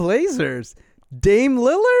fuck with the Blazers. Dame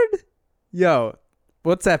Lillard? Yo,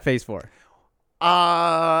 what's that face for?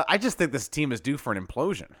 I just think this team is due for an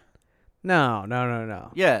implosion. No.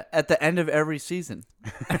 Yeah, at the end of every season.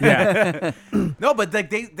 Yeah. No, but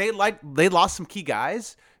they lost some key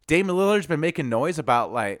guys. Dame Lillard's been making noise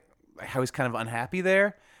about like how he's kind of unhappy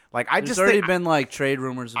there. Like I There's just already think, been like trade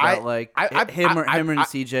rumors about him and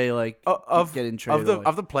CJ like getting traded away.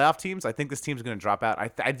 of the playoff teams. I think this team's going to drop out.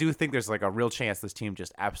 I do think there's like a real chance this team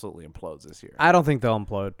just absolutely implodes this year. I don't think they'll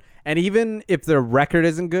implode. And even if their record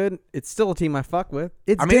isn't good, it's still a team I fuck with.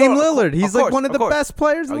 It's I mean, Dame of Lillard. He's like course, one of the course. best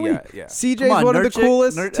players in the Oh, league. yeah. CJ's Come on, one of the Nurkic-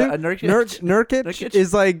 coolest. Nurkic? Nurkic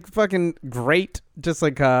is like fucking great. Just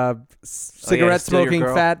like cigarette steal your smoking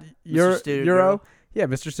girl. fat Mr. Steal Your Euro. Girl. Yeah,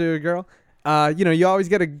 Mr. Steal Your Girl. You always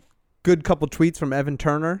get a good couple tweets from Evan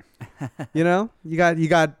Turner. You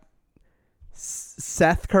got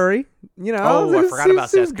Seth Curry. I forgot about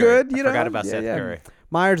Seth Curry. Good. I forgot about Seth Curry.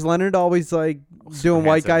 Myers Leonard always like doing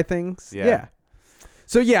white guy things. Yeah.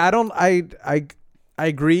 So yeah, I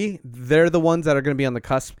agree. They're the ones that are going to be on the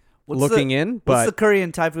cusp looking in. What's But the curry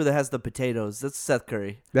in Thai food that has the potatoes? That's Seth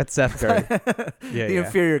Curry. that's Seth Curry. The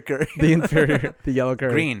inferior curry. The inferior, the yellow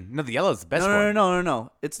curry. Green. No, the yellow is the best one.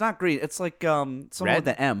 No. It's not green. It's like something Red? with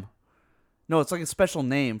an M. No, it's like a special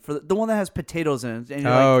name for the one that has potatoes in it. And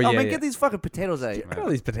you're Oh, like, yeah, man, yeah. get these fucking potatoes out of here. Get all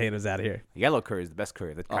these potatoes out of here. Yellow curry is the best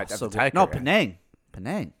curry. The Oh, so Thai good. No, curry.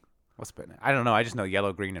 Penang. What's Penang? I don't know. I just know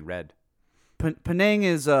yellow, green, and red. Penang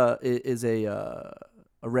is a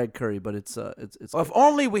red curry, but it's Well, if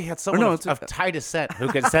only we had someone no, of it's- Thai descent who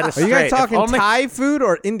could set us Are you straight. guys talking If only- Thai food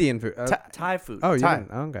or Indian food? Thai food. Oh, Thai.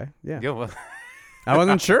 yeah. Okay. Yeah. Yeah, well, I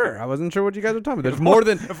wasn't sure. I wasn't sure what you guys were talking about. There's more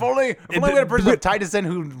than. if only we had a person of Thai descent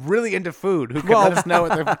who's really into food who could let us know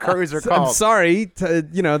what the curries are called. I'm sorry.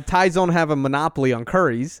 Thais don't have a monopoly on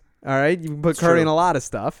curries. All right, you can put curry true. in a lot of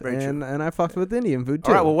stuff, Very and I fucked with Indian food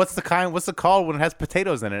too. All right. Well, what's the call when it has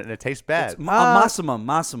potatoes in it and it tastes bad?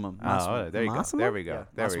 Masamum. Oh, there you go. Masamum? There we go. Yeah,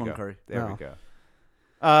 There we Masamum go. curry. There we Oh.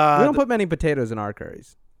 go. We don't put many potatoes in our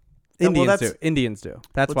curries. Yeah, well, Indians that's- do. Indians do.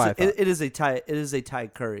 That's why I thought. it is a Thai. It is a Thai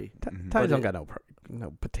curry. Thais don't got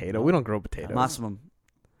no potato. We don't grow potatoes. Masamum.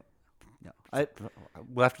 No,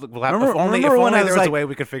 We'll have to. We'll have. Remember- if only, remember if when only I there was was a like- way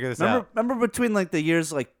we could figure this out. remember between like the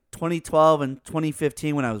years like 2012 and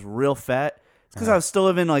 2015 when I was real fat. It's because I was still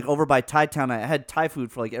living like over by Thai Town. I had Thai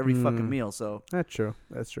food for like every fucking meal, so That's true.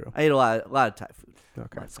 That's true. I ate a lot of Thai food.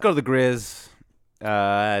 Okay. Let's go to the Grizz.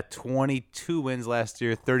 22 wins last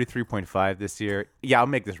year, 33.5 this year. Yeah, I'll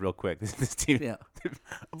make this real quick. This team. Yeah.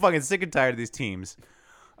 I'm fucking sick and tired of these teams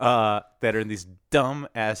that are in these dumb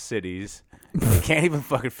ass cities. Can't even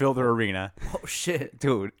fucking fill their arena. Oh shit.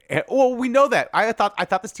 Dude, well, we know that. I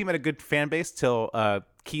thought this team had a good fan base till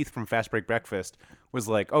Keith from Fast Break Breakfast was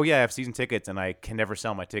like, "Oh yeah, I have season tickets and I can never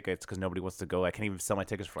sell my tickets because nobody wants to go. I can't even sell my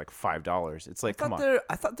tickets for like $5." It's like, come on,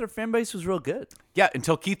 I thought their fan base was real good. yeah.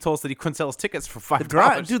 Until Keith told us that he couldn't sell his tickets for $5.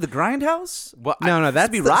 The Grindhouse. Well, No, that's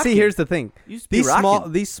be see. rocking. Here's the thing. Used to be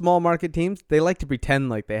rocking. These small market teams, they like to pretend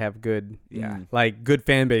like they have good, good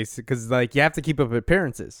fan base because like you have to keep up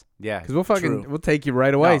appearances. yeah, Because we'll True. take you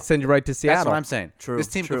right away, No. send you right to Seattle. that's what I'm saying. True, This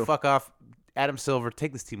team true. can fuck off. Adam Silver,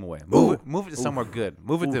 take this team away. Move it to somewhere good.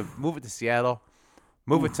 Move it to Seattle.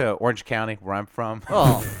 Move it to Orange County, where I'm from.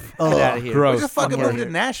 Oh, get out of here. gross. Just fucking Fuck move yeah. to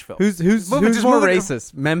Nashville. Who's Move it, just more move it.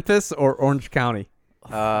 racist, Memphis or Orange County?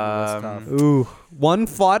 tough. Ooh, one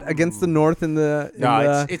fought against the North in the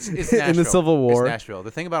it's in Nashville. the Civil War. It's Nashville.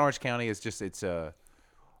 The thing about Orange County is just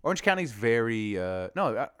Orange County's very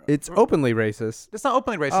It's openly racist. it's not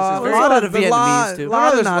openly racist. Uh, it's very, a lot of Vietnamese, too. lot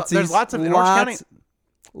of there's Nazis. lots of in Orange County.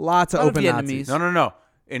 Lots of lot of open Vietnamese. Nazis. No.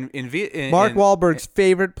 In Mark Wahlberg's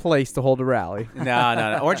favorite place to hold a rally.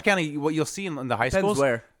 No. Orange County. What you'll see in the high Depends schools,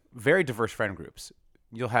 where. very diverse friend groups.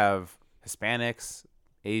 You'll have Hispanics,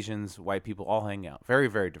 Asians, white people all hang out. Very,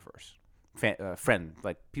 very diverse. Friend,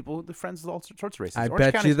 like people, the friends of all sorts of races. I Orange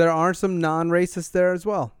bet County's- you there are some non-racists there as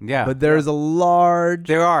well. Yeah. but there is a large,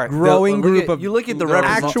 There are. growing group of you look at the actual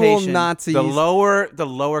representation. Nazis. the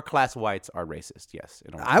lower class whites are racist. Yes,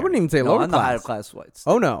 in Orange I wouldn't County. even say No, lower I'm the higher class. class whites.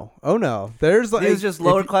 Oh no. There's like These just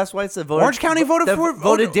lower class whites that voted. Orange County voted that for-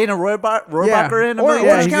 voted Dana Rohrabacher Yeah. in. Or- America.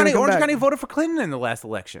 yeah, Orange he's gonna County. come Orange back. County voted for Clinton in the last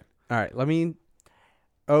election. All right, let me.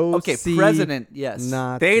 Okay, president. Yes.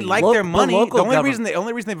 Not They like Lo- their the money. local The only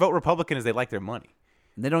government- reason they vote Republican is they like their money.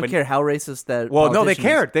 They don't But- care how racist that. Well, no, they politician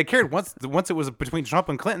is. cared. They cared once it was between Trump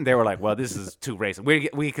and Clinton. They were like, "Well, this is too racist.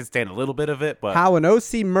 We can stand a little bit of it, but How an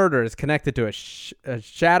OC murder is connected to a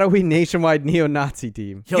shadowy nationwide neo-Nazi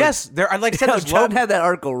team. Yo, yes, there. Like I said, Yo, there's John low- had that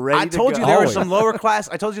article ready. I told to you go. there was Always. some lower class.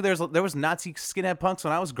 I told you there was Nazi skinhead punks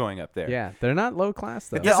when I was growing up there. Yeah, they're not low class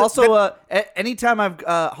though. Yeah. Also, anytime I've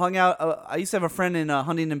hung out, I used to have a friend in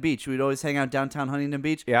Huntington Beach. We'd always hang out downtown Huntington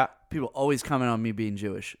Beach. Yeah. People always comment on me being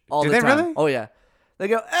Jewish. All Do the they time. really? Oh yeah. They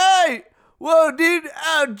go, "Hey, whoa, dude,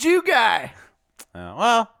 Jew guy."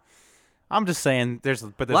 Well, I'm just saying. There's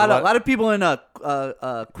A lot of people in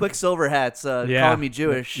Quicksilver hats Yeah. calling me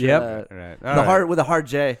Jewish. Yep. Right. The All right. hard with a hard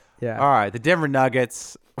J. Yeah. All right, the Denver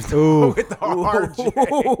Nuggets. Ooh, With the hard J.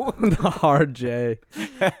 the hard J.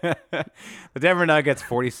 The Denver Nuggets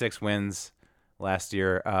 46 wins last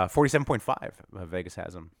year. 47.5. Vegas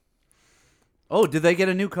has them. Oh, did they get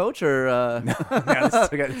a new coach or?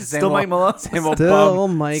 Still Mike Malone? Same old Still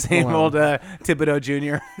bum, Mike Same Malone. old Thibodeau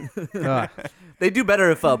Jr. Ugh. They do better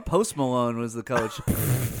if Post Malone was the coach.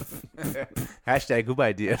 Hashtag good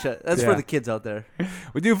idea. That's Yeah. for the kids out there.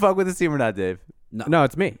 Would you fuck with this team or not, Dave? No,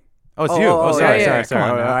 it's me. Oh, it's Oh, you. oh, Oh, sorry, yeah, yeah. sorry.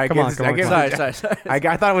 Come on now. I Come gave on, this- come I on, gave come on. this- Sorry.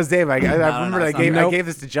 I thought it was Dave. I remember no, I it's gave not. I gave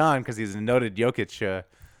this to John because he's a noted Jokic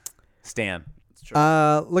stan.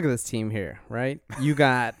 Look at this team here, right? You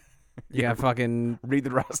got fucking Read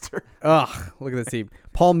the roster. look at this team.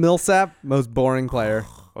 Paul Millsap, most boring player,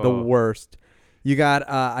 the Oh. worst. You got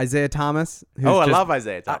Isaiah Thomas. Who's Oh, I just- love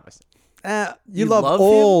Isaiah Thomas. you love love him?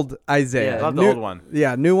 old Isaiah. Yeah. I love the New- old one.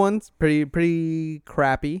 Yeah, new one's pretty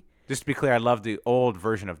crappy. Just to be clear, I love the old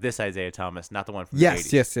version of this Isaiah Thomas, not the one from Yes,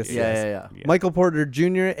 the 80s. yes. Yeah. Michael Porter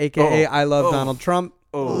Jr., aka I love Donald Trump.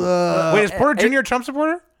 Wait, is Porter Jr. a Trump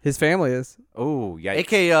supporter? His family is. Oh, yeah.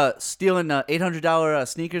 AK stealing $800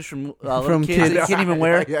 sneakers from little From kids that kids. you can't even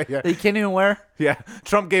wear. Yeah. That you can't even wear. Yeah,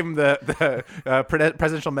 Trump gave him the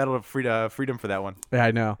Presidential Medal of Freedom for that one. Yeah,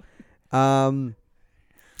 I know.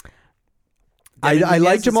 Devin I Nunes,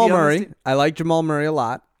 like is Jamal he on this Murray. team? I like Jamal Murray a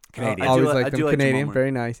lot. Canadian. Always I liked do him. like Jamal Canadian, Murray.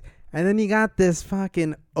 very nice. And then you got this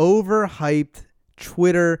fucking overhyped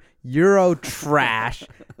Twitter Euro trash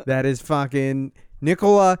that is fucking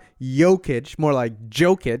Nikola Jokic, more like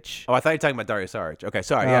Jokic. Oh, I thought you were talking about Dario Saric. Okay,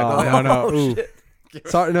 sorry. Yeah, go Oh, ahead. no. Ooh.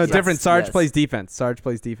 No, different. Sarge yes. plays defense. Sarge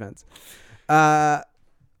plays defense.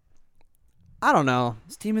 I don't know.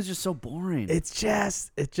 This team is just so boring. It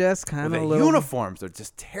just kind The of a little. uniforms are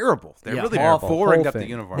just terrible. They're Yeah, really terrible. boring Whole up the thing.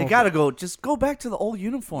 uniform. they gotta go back to the old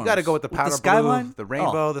uniforms. You got to go with the powder skyline, blue, the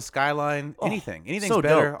rainbow, the skyline, anything. Anything's so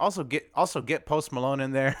better. dope. Also get Post Malone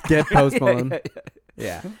in there. Get Post Malone.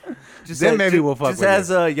 Yeah. Just Then maybe we'll fuck just with has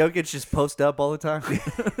Jokic just post up all the time.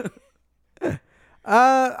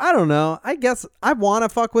 I don't know. I guess I want to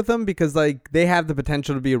fuck with them because like they have the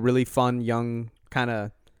potential to be a really fun, young, kind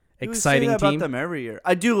of You would exciting say that team. about them every year.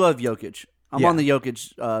 I do love Jokic. I'm Yeah. on the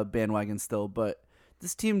Jokic bandwagon still, but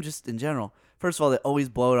this team just in general. First of all, they always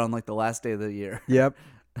blow it on like the last day of the year. Yep.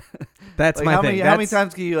 That's Like my how thing. many how many That's-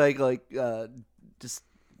 times can you just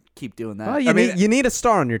keep doing that? Well, you need a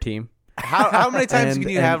star on your team. How many times And-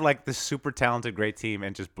 can you and- have like this super talented great team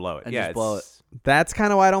and just blow it? And yeah, just blow it's- That's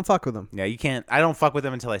kind of why I don't fuck with them. Yeah, you can't. I don't fuck with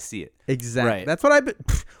them until I see it. Exactly. Right. That's what I've been.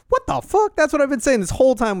 What the fuck? That's what I've been saying this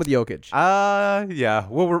whole time with Jokic. Yeah.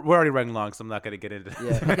 Well, we're already running long, so I'm not going to get into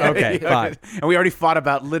that. Yeah. Okay, fine. And we already fought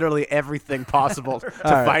about literally everything possible to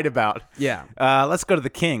right. fight about. Yeah. Let's go to the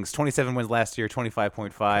Kings. 27 wins last year,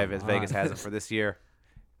 25.5 as Vegas has them for this year.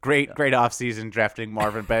 Great offseason drafting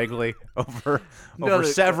Marvin Bagley over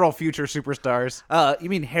several future superstars. You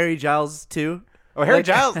mean Harry Giles too? Oh, Harry Like-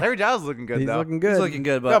 Giles. Harry Giles is looking good He's though. looking good. He's looking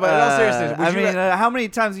good, but, No, but in all seriousness, would I you mean, how many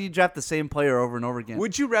times do you draft the same player over and over again?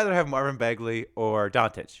 Would you rather have Marvin Bagley or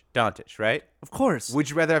Doncic? Doncic, right? Of course. Would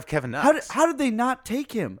you rather have Kevin Knox? How did they not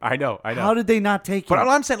take him? I know. How did they not take But him?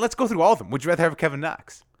 all I'm saying, let's go through all of them. Would you rather have Kevin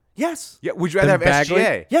Knox? Yes. Yeah. Would you rather have Then Bagley?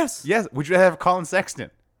 SGA? Yes. Yes. Would you rather have Colin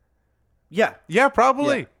Sexton? Yeah. Yeah,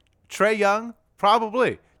 probably. Yeah. Trey Young?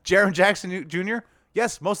 Probably. Jaron Jackson Jr.?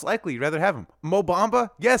 Yes, most likely. You'd rather have him. Mo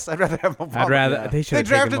Bamba? Yes, I'd rather have Mo Bamba. I'd rather. Yeah. They should. They have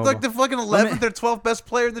drafted taken like Mo the fucking 11th or 12th best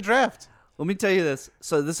player in the draft. Let me tell you this.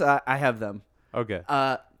 So this I have them. Okay.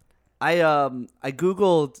 I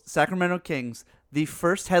googled Sacramento Kings. The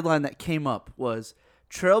first headline that came up was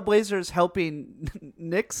Trailblazers helping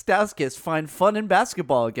Nick Stauskas find fun in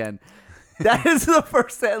basketball again. That is the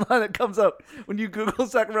first headline that comes up when you Google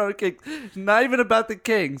Sacramento Kings. Not even about the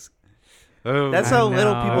Kings. Oh, That's how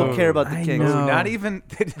little know. people care about the I Kings. know. not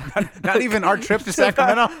even our trip to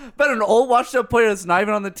Sacramento. But an old washed up player that's not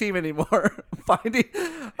even on the team anymore. Finding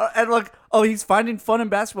and like, oh, he's finding fun in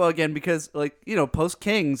basketball again because, like, you know, post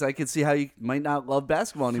Kings, I could see how you might not love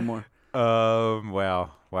basketball anymore. Wow.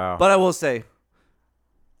 But I will say,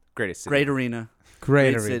 Greatest city. Great arena.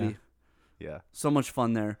 Great Great arena. city. Yeah. So much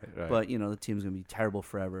fun there. Right. But, the team's going to be terrible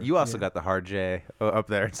forever. You also got the hard J up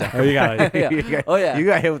there in Oh, you got it. Yeah. You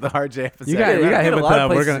got hit with the hard J. You got hit hit a with lot the. of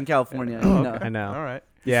We're places gonna. in California. I know. All right.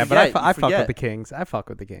 Yeah, forget, but I you fuck with forget. the Kings. I fuck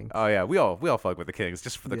with the Kings. Oh yeah, we all fuck with the Kings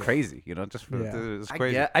just for the crazy, just for Yeah. it's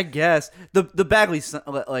crazy. I guess. The Bagley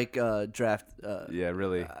draft. Yeah,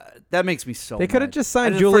 really. That makes me so They coulda mad. just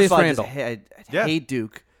signed I Julius first of all, Randle. I Yeah. hate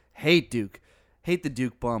Duke. Hate the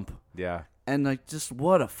Duke bump. Yeah. And just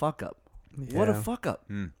what a fuck up. What a Yeah. fuck up.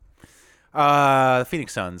 The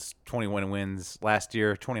Phoenix Suns 21 wins last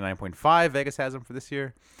year, 29.5. Vegas has them for this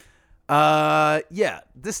year. Yeah,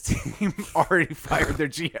 this team already fired their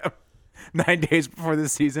GM 9 days before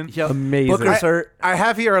this season. Yep. Amazing. Booker's hurt. I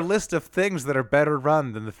have here a list of things that are better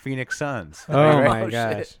run than the Phoenix Suns. Oh All my shit.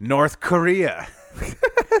 gosh. North Korea,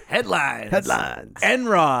 Headlines.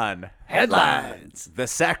 Enron, Headlines. the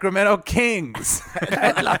Sacramento Kings.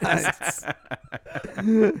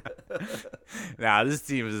 Nah, this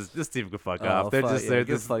team could fuck off. They're fuck, just yeah, they're get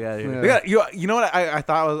the just fuck out of here. They got, you know what I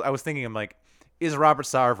thought I was thinking, I'm like, is Robert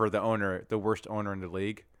Sarver the owner the worst owner in the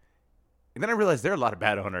league? And then I realized there are a lot of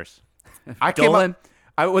bad owners. Dolan?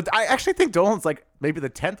 I actually think Dolan's like maybe the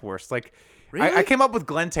 10th worst. Like Really? I came up with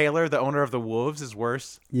Glenn Taylor, the owner of the Wolves, is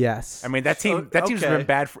worse. Yes. I mean that team's okay. been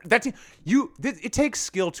bad for that team. It takes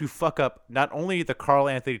skill to fuck up not only the Karl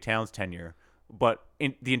Anthony Towns tenure, but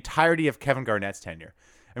in the entirety of Kevin Garnett's tenure.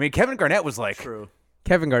 I mean, Kevin Garnett was like True.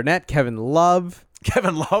 Kevin Garnett, Kevin Love,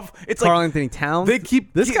 Kevin Love. It's Karl like Anthony Towns.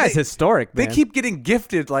 this guy's historic. They Man. keep getting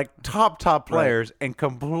gifted like top players and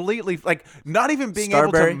completely like not even being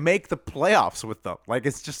able to Starbury? make the playoffs with them. Like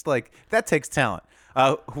it's just like that takes talent.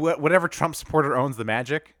 Whatever Trump supporter owns the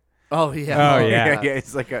Magic. Oh, yeah. Oh, yeah. yeah.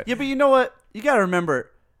 It's like a Yeah, but you know what? You got to remember,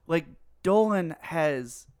 like, Dolan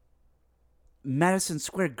has Madison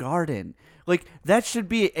Square Garden. Like, that should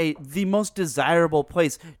be the most desirable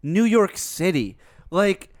place. New York City.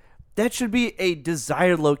 Like, that should be a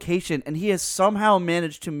desired location, and he has somehow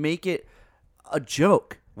managed to make it a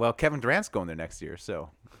joke. well, Kevin Durant's going there next year,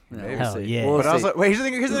 so. Maybe. Hell see. yeah. We'll But see. also, wait.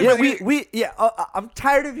 Here's the Yeah, thing. I'm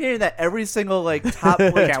tired of hearing that every single top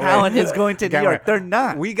talent is going to New Can't York. wait. They're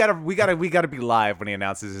not. We gotta be live when he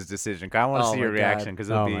announces his decision. 'Cause I want to Oh see my your God. reaction because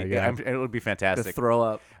it'll Oh be my God. it would be to fantastic. throw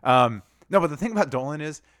up. No, but the thing about Dolan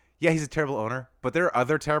is, yeah, he's a terrible owner, but there are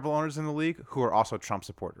other terrible owners in the league who are also Trump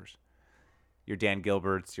supporters. Your Dan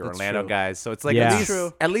Gilberts, your That's Orlando true. guys. So it's like Yeah. at least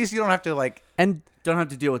True. at least you don't have to like. And Don't have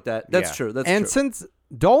to deal with that. That's Yeah. true. That's and true. since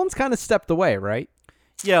Dolan's kind of stepped away, right?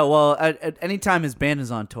 Yeah, well, at any time his band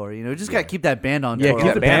is on tour, just gotta keep that band on Yeah, tour. keep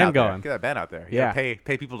Get the that band band out there. going. Get that band out there. Yeah. Pay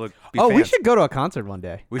people to. Be Oh, we fans. should go to a concert one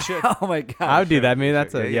day. We should. Oh my god! I would do that. Maybe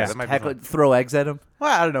that's Yeah, a yeah, yeah. that might be Heck, fun. throw eggs at him.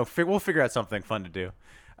 Well, I don't know. We'll figure out something fun to do.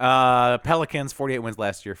 Pelicans 48 wins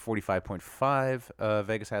last year, 45.5.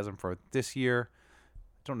 Vegas has them for this year.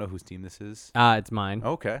 Don't know whose team this is. It's mine.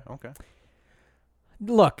 Okay.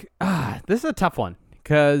 Look, this is a tough one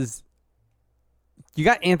because you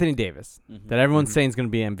got Anthony Davis that everyone's saying is going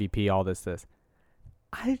to be MVP. All this.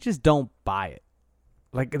 I just don't buy it.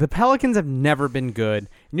 Like the Pelicans have never been good,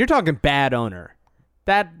 and you're talking bad owner.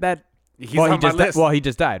 That He's well, on my list. he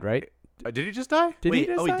just died, right? Did he just die? Did he? Wait,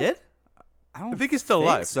 Just he die? did? I don't I think he's still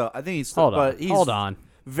alive. So I think he's still. Hold on. But he's Hold on.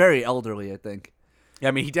 Very elderly, I think. Yeah,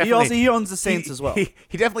 I mean, he He definitely. also owns the Saints as well. He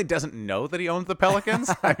definitely doesn't know that he owns the Pelicans.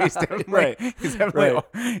 I mean, he's definitely, Right. He's definitely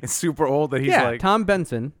Right. it's super old that he's Yeah, like. Tom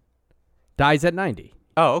Benson dies at 90.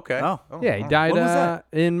 Oh, okay. Oh. Yeah, he died When was that?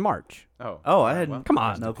 In March. Oh, I had Come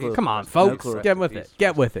on, No clue. come on, No folks, clue. get with it.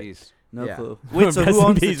 Get with it. no Yeah. clue. Wait, so Rest who in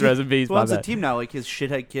owns the peace, team? rest in peace, Who my owns the bad. team now? Like his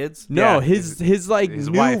shithead kids? No, Yeah, his his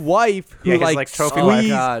new wife. wife who Yeah, his, like, like, trophy Oh my squeezed,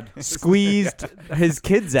 God. squeezed his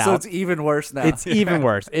kids out. So it's even worse now. It's even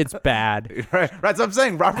worse. It's bad. Right. So I'm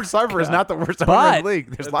saying Robert Sarver is not the worst owner But- in the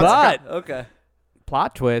league. There's lots of But okay.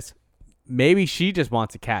 plot twist, maybe she just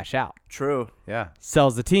wants to cash out. True. yeah.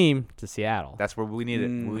 Sells the team to Seattle. That's where we need it.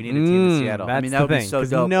 We need a team in Seattle. That's that the would be thing. so 'cause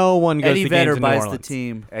dope. no one goes Eddie to Vedder games in New buys the Orleans.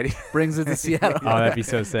 team, Eddie. brings it to Seattle. Oh, that'd be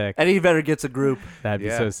so sick. Eddie Vedder gets a group. That'd be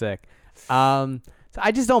Yeah. so sick. So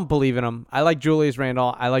I just don't believe in him. I like Julius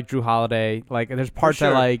Randle. I like Drew Holiday. Like, there's parts sure.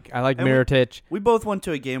 I like. I like And Mirotic. We both went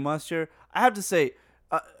to a game last year. I have to say,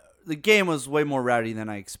 the game was way more rowdy than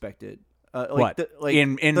I expected. What?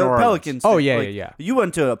 In the New Orleans. Pelicans. Oh, thing. yeah, Like, yeah, yeah. You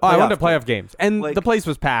went to a playoff Oh, I went to game. playoff games, and Like- the place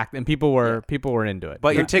was packed, and people were into it.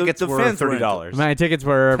 But your The- tickets the were fans were into it. $30. My tickets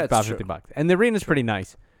were That's about true. $50, and the arena's pretty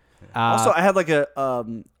nice. Also, I had like a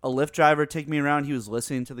Lyft driver take me around. He was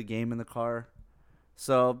listening to the game in the car.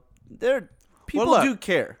 So people look, do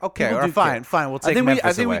care. Okay, People or do fine. care. We'll I take think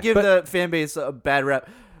Memphis we away. give the fan base a bad rep.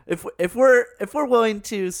 if we're willing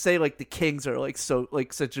to say like the Kings are like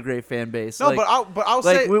such a great fan base, No, like, but I'll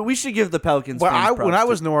like say we should give the Pelicans. when fans props I too.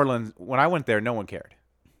 was in New Orleans, when I went there, no one cared.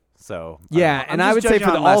 So Yeah, I'm and I just would say judging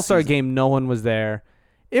for the on last All-Star season. game, no one was there.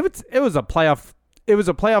 It was a playoff. It was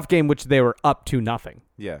a playoff game which they were up to nothing.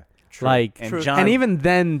 yeah. Like, And True. John, and even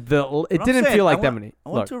then, it But I'm didn't saying, feel like I that went- many. I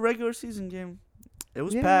went Look, to a regular season game. It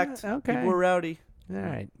was Yeah, packed. okay. People were rowdy. all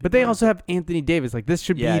right, but they also have Anthony Davis. Like, this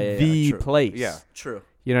should Yeah, be yeah, the true. place. Yeah. True.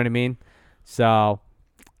 You know what I mean? So,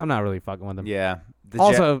 I'm not really fucking with him. yeah. The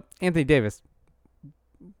Also, Anthony Davis,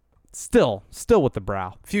 still with the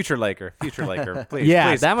brow. future Laker. Please, Yeah,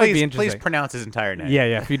 please, that might be please, interesting. Please pronounce his entire name.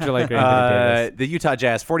 Yeah, future Laker Anthony Davis. The Utah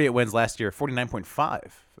Jazz, 48 wins last year,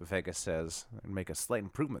 49.5. Vegas says, and make a slight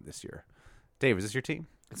improvement this year. Dave, is this your team?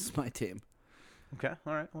 This is my team. Okay,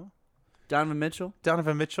 all right. Well, Donovan Mitchell.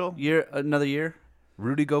 Donovan Mitchell, Another year.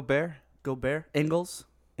 Rudy Gobert, Gobert. Ingles.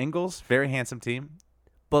 Ingles, very handsome team.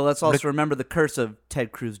 But let's also remember the curse of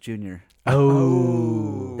Ted Cruz Jr.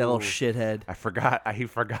 Oh, That little shithead. I forgot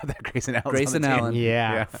that Grayson Allen's Grayson on the team. Allen.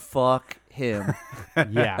 yeah, Fuck him. I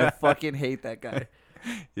yeah. fucking hate that guy.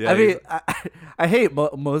 Yeah, I mean, I hate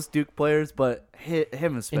most Duke players, but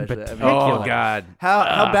him especially. I mean, particular. oh God,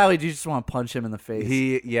 how badly do you just want to punch him in the face?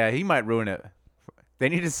 he might ruin it. They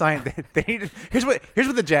need to sign. They need. Here's what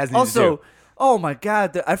the Jazz need to also, do. oh my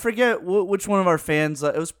God, I forget which one of our fans.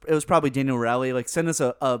 It was probably Daniel Rowley. Like, send us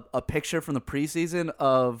a picture from the preseason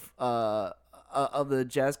of the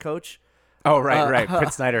Jazz coach. Oh right. Quinn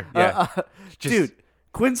Snyder. Yeah, Dude,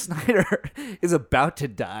 Quinn Snyder is about to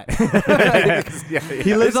die.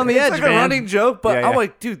 He lives on the It's edge, like man. a running joke, but Yeah, I'm yeah.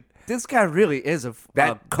 like, dude, this guy really is a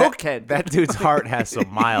cokehead. That dude's heart has some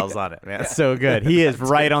miles on it, man. So good. He is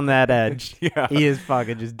right on that edge. Yeah. He is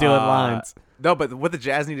fucking just doing lines. No, but what the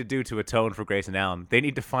Jazz need to do to atone for Grayson Allen, they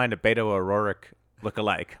need to find a Beto O'Rourke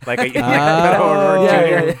look-alike, like a Beto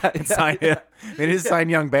O'Rourke Jr. and sign him. They need to sign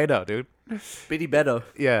young Beto, dude. Bitty Beto.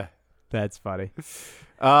 Yeah. That's funny.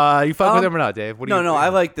 You fuck with him or not, Dave? What do you No, I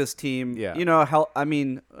like this team. Yeah. You know,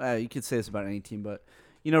 you could say this about any team, but,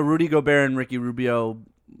 you know, Rudy Gobert and Ricky Rubio,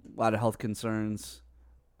 a lot of health concerns.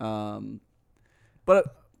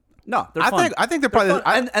 But, no, they're fun. I think they're probably.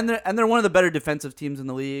 fun. And they're one of the better defensive teams in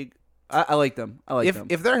the league. I like them. I like them.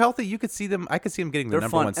 If they're healthy, you could see them. I could see them getting the They're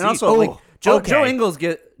number fun. one seed. And also, like, Joe okay. Ingles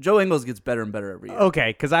gets better and better every year. Okay,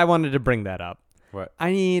 because I wanted to bring that up. What?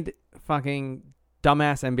 I need fucking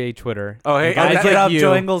dumbass NBA Twitter. Oh, hey, guys Get like up, you.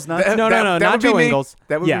 Joe Ingles. Not That- No, that not would be Joe me. Ingles.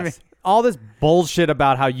 That would be yes. me. All this bullshit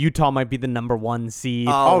about how Utah might be the number one seed.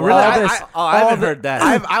 Oh, really? All I- this, I I all haven't the- heard that.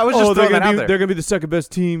 I was just they're throwing that gonna out be there. they're gonna be the second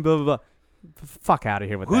best team. Blah blah blah. Fuck out of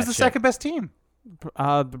here with that. Who's the shit. second best team?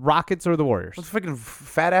 The Rockets or the Warriors? What's freaking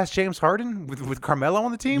fat ass James Harden with Carmelo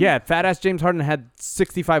on the team? Yeah, fat ass James Harden had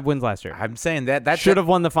 65 wins last year. I'm saying that Should have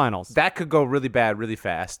won the finals. that could go really bad really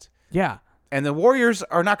fast. Yeah. And the Warriors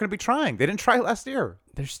are not going to be trying. They didn't try last year.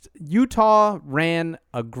 Utah ran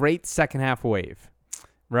a great second half wave,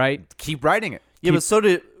 right? Keep riding it. Yeah, but so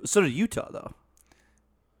did Utah though.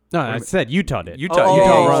 No, I said Utah did. Utah. Oh,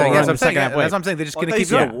 Utah oh, were oh, saying, oh, that's the what I'm saying. second half That's wave. what I'm saying. They're just I going to thought you keep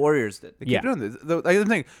said doing. Warriors did. They Yeah. keep doing this. The other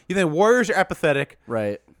thing, you think Warriors are apathetic.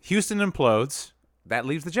 Right. Houston implodes. That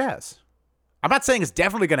leaves the Jazz. I'm not saying it's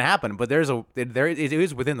definitely going to happen, but it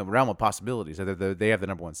is within the realm of possibilities that they have the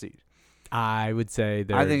number one seed. I would say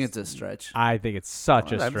I think it's a stretch. I think it's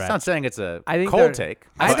such a I'm stretch. not saying it's a I think cold they're- take.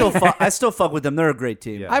 I still fuck with them. They're a great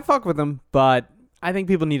team. Yeah. I fuck with them, but I think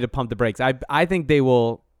people need to pump the brakes. I think they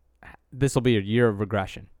will. This will be a year of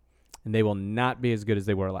regression, and they will not be as good as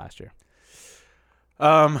they were last year.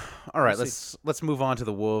 All right, let's move on to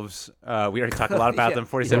the Wolves. We already talked a lot about them.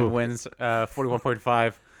 47 wins,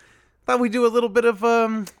 41.5. Thought we do a little bit of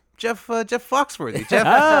Jeff Foxworthy.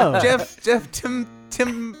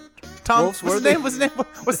 Tom. What's his name?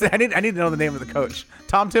 What's the? I need to know the name of the coach.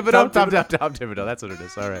 Tom Thibodeau. Tom Thibodeau. That's what it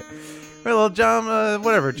is. All right. Well, little John,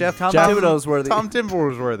 whatever. Tom Thibodeau's worthy. Tom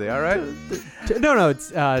Timberwolves worthy. All right. No,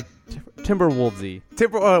 it's Timberwolvesy.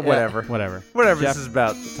 Whatever. Whatever. This is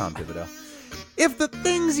about Tom Thibodeau. If the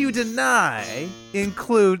things you deny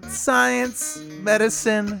include science,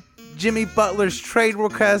 medicine, Jimmy Butler's trade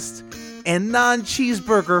request, and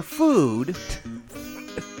non-cheeseburger food,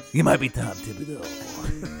 you might be Tom Thibodeau.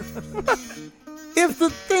 If the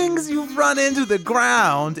things you've run into the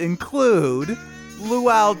ground include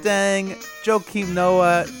Luol Deng, Joakim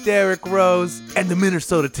Noah, Derrick Rose, and the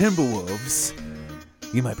Minnesota Timberwolves,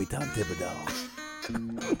 you might be Tom Thibodeau.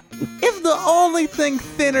 If the only thing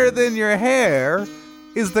thinner than your hair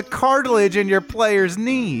is the cartilage in your player's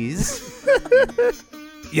knees,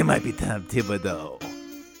 you might be Tom Thibodeau.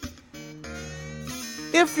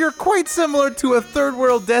 If you're quite similar to a third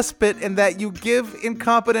world despot in that you give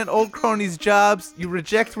incompetent old cronies jobs, you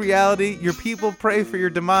reject reality, your people pray for your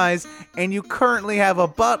demise, and you currently have a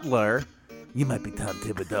butler, you might be Tom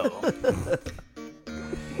Thibodeau.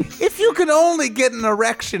 If you can only get an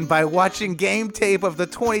erection by watching game tape of the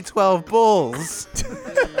 2012 Bulls,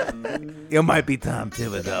 you might be Tom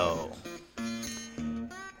Thibodeau.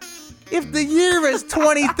 If the year is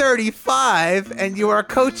 2035 and you are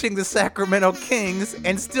coaching the Sacramento Kings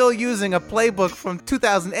and still using a playbook from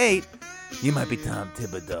 2008, you might be Tom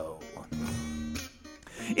Thibodeau.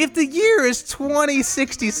 If the year is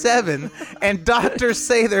 2067 and doctors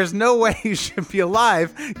say there's no way you should be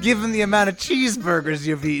alive given the amount of cheeseburgers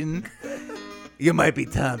you've eaten, you might be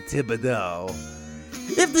Tom Thibodeau.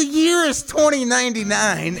 If the year is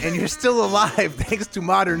 2099 and you're still alive thanks to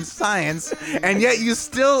modern science, and yet you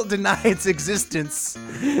still deny its existence,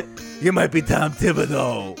 you might be Tom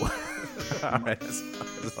Thibodeau. All right,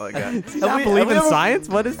 that's all I got. Does he not believe in science?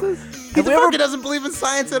 What is this? He fucking doesn't believe in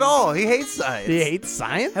science at all. He hates science. He hates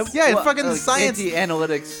science? Yeah, fucking the science.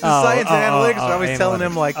 Anti-analytics. The science and analytics are always telling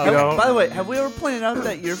him, like, you know. By the way, have we ever pointed out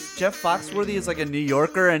that your Jeff Foxworthy is like a New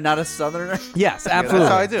Yorker and not a Southerner? Yes, Yeah, absolutely. that's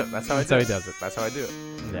how I do it. That's how he does it. That's how I do it.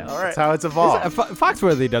 Yeah. All right. That's how it's evolved.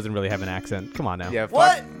 Foxworthy doesn't really have an accent. Come on now. Yeah.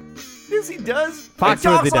 What? Yes, he does. Foxworthy He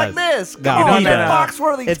talks does. like this. No, Come on, he man. does.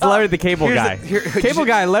 Foxworthy It's talk. Larry the Cable Here's Guy.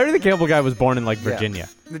 the- Larry the Cable Guy was born in like Virginia.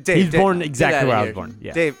 Dave, He's born Get exactly outta where I here. was born.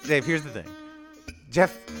 Yeah. Dave, here's the thing.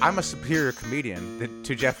 Jeff, I'm a superior comedian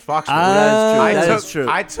to Jeff Foxworthy. That is true.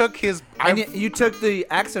 I took his. And you took the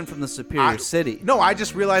accent from the Superior City. No, I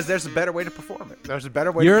just realized there's a better way to perform it. There's a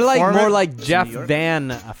better way. You're to like perform more it. like Jeff New York. Van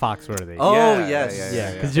Foxworthy. Oh, Yeah, yes.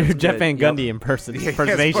 yeah, because you're Jeff good. Van Yep. Gundy Yeah, impersonation.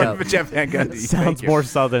 it's more of a Jeff Van Gundy. Sounds Thank you. more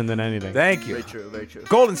southern than anything. Thank you. Very true. Very true.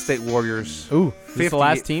 Golden State Warriors. Ooh, is this the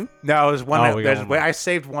last team? No, it was one. Oh, we got one more. I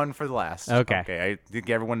saved one for the last. Okay. Okay. I think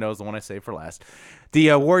everyone knows the one I saved for last.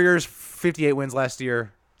 The Warriors, 58 wins last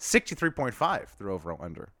year, 63.5 through over or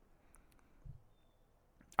under.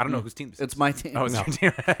 I don't know whose team this is. It's my team. Oh, it's No.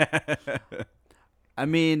 your team. I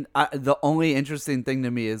mean, the only interesting thing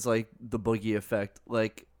to me is like the Boogie effect,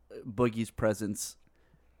 like Boogie's presence.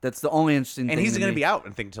 That's the only interesting thing. And he's to going to me. be out, I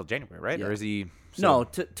think, until January, right? Yeah. Or is he? No,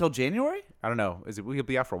 till January. I don't know. Is it? He'll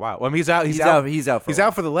be out for a while. Well, I mean, he's out. He's out. He's out for a He's while.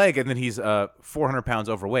 out for the leg, and then he's 400 pounds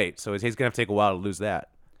overweight. So he's going to have to take a while to lose that.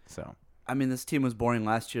 So I mean, this team was boring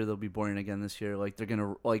last year. They'll be boring again this year. Like they're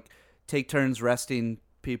gonna like take turns resting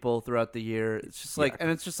people throughout the year. It's just like, and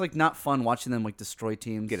it's just like not fun watching them like destroy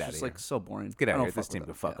teams. Get It's outta just here. like so boring. get I out don't of here. This fuck team with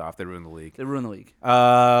can them. fuck Yeah. off. They ruined the league. They ruin the league.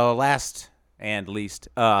 Last and least,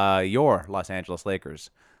 your Los Angeles Lakers,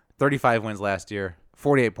 35 wins last year,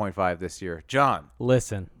 48.5 this year. John,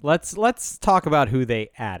 Listen, let's talk about who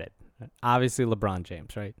they added. Obviously, LeBron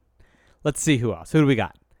James, right? Let's see who else. Who do we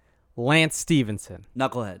got? Lance Stevenson,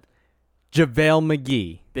 Knucklehead. JaVale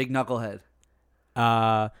McGee, Big knucklehead.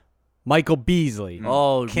 Michael Beasley,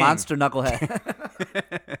 Oh, King. monster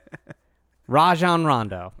knucklehead. Rajon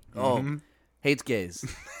Rondo. Oh, hates gays.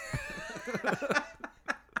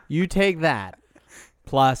 You take that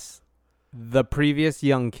plus the previous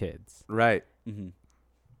young kids, right?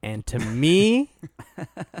 and to me,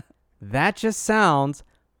 that just sounds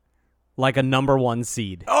like a number one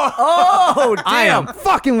seed. Oh, damn. I am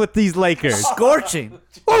fucking with these Lakers. Scorching.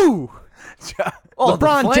 Ooh. Oh, the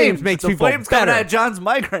LeBron flames. James makes the people flames better. coming at John's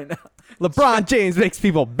mic right now. LeBron James makes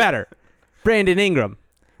people better. Brandon Ingram,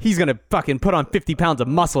 he's going to fucking put on 50 pounds of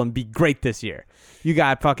muscle and be great this year. You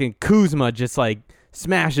got fucking Kuzma just like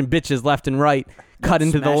smashing bitches left and right, cut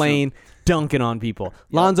into the Smashing lane, dunking on people.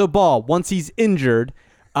 Lonzo Ball, once he's injured,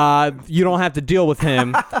 you don't have to deal with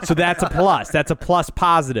him, so that's a plus. That's a plus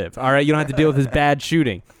positive, all right? You don't have to deal with his bad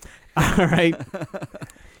shooting, all right?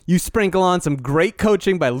 You sprinkle on some great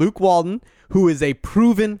coaching by Luke Walton, who is a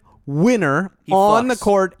proven winner He on fucks. the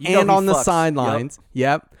court You know and he on the fucks. sidelines.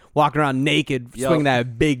 Yep. Walking around naked, Yep. swinging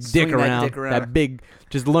that big Swing dick that around. dick around. That big,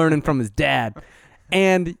 just learning from his dad.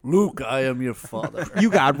 And Luke, I am your father. you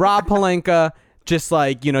got Rob Pelinka just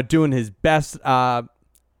like, you know, doing his best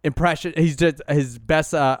impression. He's just his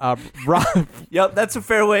best Rob. Yep, that's a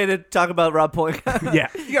fair way to talk about Rob Pelinka. Yeah.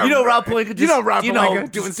 You know Rob Pelinka just, You know Rob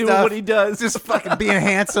Pelinka just doing doing stuff. what he does. Just fucking being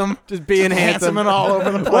handsome, Just being handsome. and all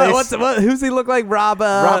over the place. Who's he look like? Rob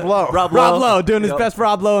Lowe. Rob Rob Lowe. Lowe doing his Yep. best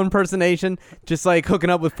Rob Lowe impersonation, just like hooking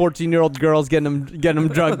up with 14-year-old girls, getting them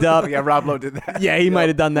drugged up. Yeah, Rob Lowe did that. Yeah, he might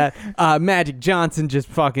have done that. Magic Johnson just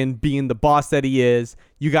fucking being the boss that he is.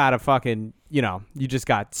 You got to fucking, you know, you just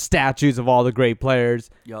got statues of all the great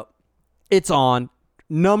players. Yep. It's on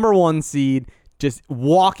number one seed, just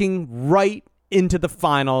walking right into the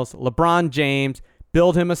finals. LeBron James,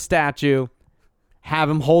 build him a statue. have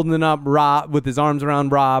him holding up Rob with his arms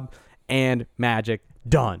around Rob, and Magic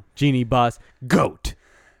done. Genie bus, GOAT.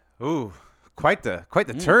 Ooh, quite the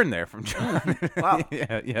turn there from John. Wow.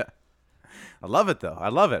 yeah. I love it though. I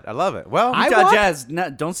love it. Well, Utah Jazz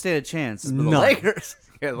don't stand a chance with the None. Lakers.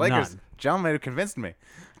 yeah, Lakers. None. John might have convinced me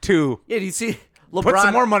to Yeah, do you see put some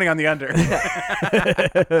LeBron? more money on the under.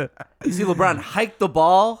 You see LeBron hike the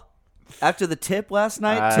ball after the tip last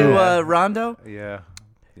night to Rondo. yeah.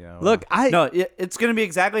 Well, Look, It's going to be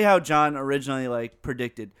exactly how John originally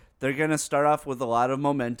predicted. They're going to start off with a lot of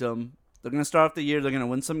momentum. They're going to start off the year. They're going to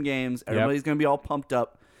win some games. Everybody's going to be all pumped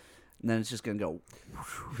up, and then it's just going to go.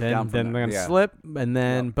 then down from they're there. gonna Yeah. slip, and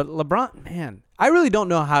then but LeBron, man, I really don't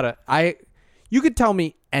know how to. You could tell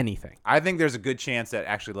me anything. I think there's a good chance that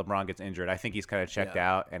actually LeBron gets injured. I think he's kind of checked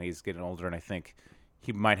out and he's getting older, and I think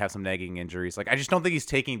he might have some nagging injuries. Like I just don't think he's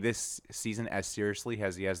taking this season as seriously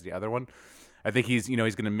as he has the other one. I think he's going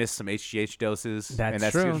to miss some HGH doses. That's and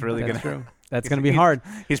that's true. just really That's gonna, true. That's gonna be hard.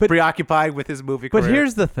 He's But- preoccupied with his movie But career.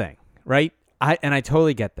 here's the thing, right? I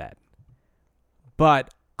totally get that.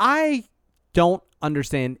 But I don't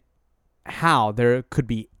understand how there could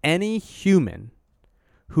be any human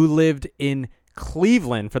who lived in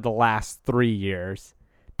Cleveland for the last 3 years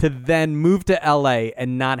to then move to LA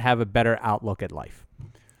and not have a better outlook at life.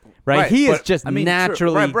 Right? Right, He is but- just I mean, true.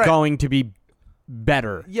 naturally Right. going to be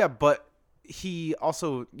better. Yeah, but he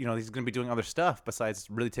also, he's going to be doing other stuff besides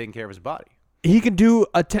really taking care of his body. He can do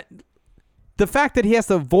the fact that he has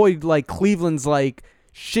to avoid Cleveland's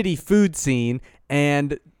shitty food scene,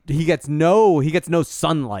 and he gets no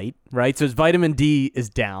sunlight, right? So his vitamin D is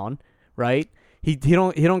down, right? He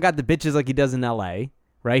don't got the bitches like he does in LA,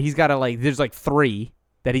 right? He's got to there's 3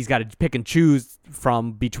 that he's got to pick and choose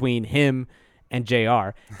from between him and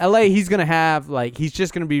JR. LA, he's gonna have he's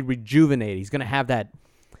just gonna be rejuvenated. He's gonna have that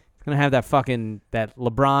fucking that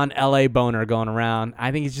LeBron LA boner going around.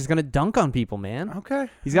 I think he's just gonna dunk on people, man. Okay.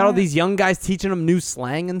 He's got all these young guys teaching him new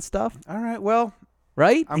slang and stuff, All right. Well,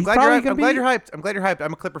 right? I'm He's glad probably you're gonna I'm glad be- you're hyped. I'm glad you're hyped.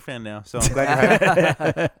 I'm a Clipper fan now, so I'm glad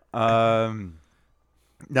you're hyped.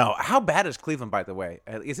 No, how bad is Cleveland, by the way?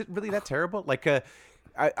 Is it really that terrible? Yes,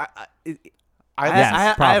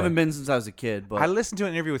 I haven't been since I was a kid, but I listened to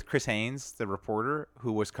an interview with Chris Haynes, the reporter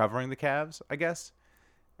who was covering the Cavs, I guess.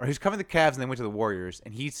 Or he was covering the Cavs and then went to the Warriors,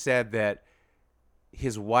 and he said that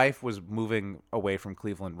his wife was moving away from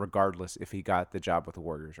Cleveland regardless if he got the job with the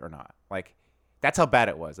Warriors or not. That's how bad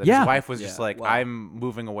it was. That Yeah. His wife was just wow. I'm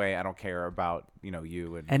moving away. I don't care about,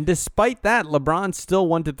 you. And despite that, LeBron still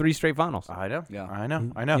won to 3 straight finals. I know. Yeah. I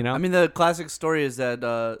know. You know? I mean, the classic story is that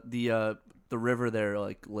the river there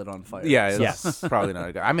lit on fire. Yeah, it's Yes. probably not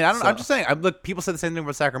a good. I mean, I'm just saying. Look, people said the same thing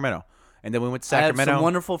about Sacramento, and then we went to I have Sacramento, some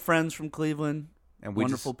wonderful friends from Cleveland. and we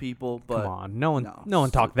Wonderful people, but Come on, no one no.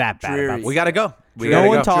 talked that bad Dreary. about. we got to go. We No gotta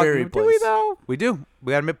one go. talked. Dreary Do we place. though? We do.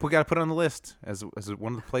 We got to put it on the list as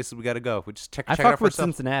one of the places we got to go. We just check I it out fuck for with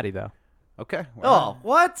ourselves. Cincinnati though. Okay. Oh,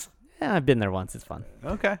 what? Yeah, I've been there once. It's fun.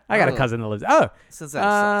 Okay. I got a cousin that lives. Oh,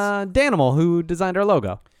 Cincinnati Danimal, who designed our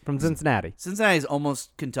logo from Cincinnati. Cincinnati's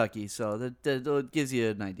almost Kentucky, so that gives you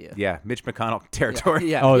an idea. Yeah, Mitch McConnell territory.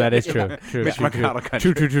 Yeah. Oh, that is true. True. Mitch true, McConnell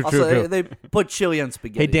true, country. true. Also, they put chili on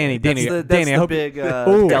spaghetti. Hey, Danny, That's Danny, the I hope big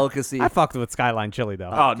Ooh. delicacy. I fucked with Skyline chili though.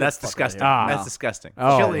 Oh, that's disgusting. Ah. That's disgusting.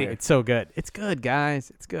 Oh, Chili. it's so good. It's good, guys.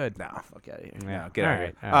 It's good. No, Fuck out of here. no, get All out of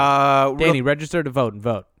right, here. all Real- Danny, register to vote and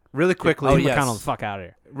vote. really quickly. Oh, Mitch yes. McConnell, the fuck out of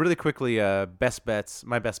here. Really quickly. Best bets.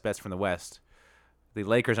 My best bets from the West. The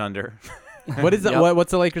Lakers under. What is that? Yep. What's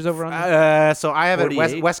the Lakers over on? So I have it.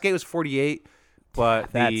 48? Westgate was 48, but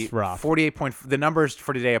the That's rough. 48 point. The numbers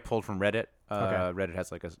for today I pulled from Reddit. Okay. Reddit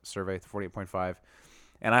has a survey, 48.5,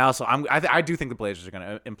 and I do think the Blazers are going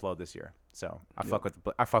to implode this year. So I fuck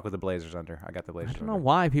with the Blazers under. I got the Blazers. I don't know under.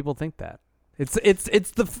 why people think that. It's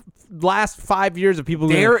the last 5 years of people.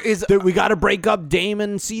 There going, is- we got to break up Dame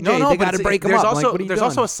and CJ. No, they but got to break them there's up. Also, what are you there's doing?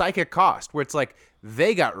 also a psychic cost where it's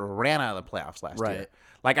they got ran out of the playoffs last year.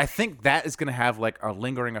 Right. I think that is going to have a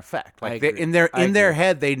lingering effect. I They, agree. in their I their agree.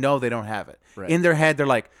 head, they know they don't have it. Right. In their head, they're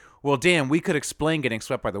like, well, damn, we could explain getting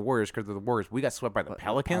swept by the Warriors because of the Warriors. We got swept by the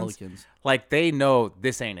Pelicans. They know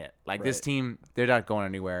this ain't it. This Right. team, they're not going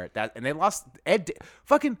anywhere. And they lost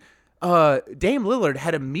Dame Lillard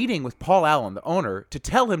had a meeting with Paul Allen, the owner, to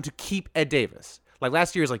tell him to keep Ed Davis.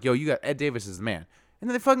 Last year, yo, you got Ed Davis is the man, and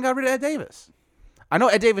then they fucking got rid of Ed Davis. I know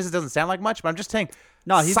Ed Davis doesn't sound like much, but I'm just saying.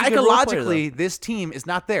 No, he's a good role player, psychologically, though. this team is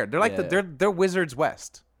not there. They're Yeah. they're Wizards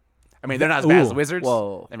West. I mean, they're not as bad as the Ooh. Wizards.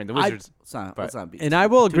 Whoa. I mean, the Wizards. Let's not be And I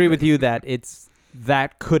will agree with you that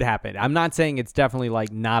that could happen. I'm not saying it's definitely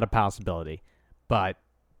not a possibility, but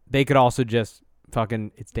they could also just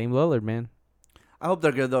fucking. It's Dame Lillard, man. I hope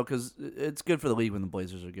they're good though, because it's good for the league when the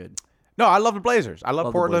Blazers are good. No, I love the Blazers. I love Love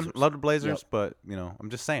the Portland. Blazers. Love the Blazers, Yep. but I'm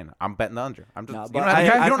just saying, I'm betting the under. I'm just. No, you but don't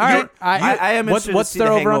have- you don't- I you don't- I am what's- interested what's to see their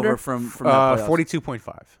the over-under? hangover from that playoffs.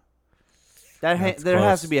 42.5. There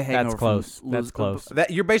has to be a hangover. That's close. From That's close.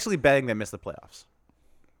 That you're basically betting they miss the playoffs.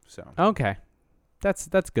 So Okay, that's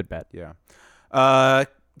a good bet. yeah.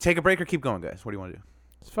 Take a break or keep going, guys. What do you want to do?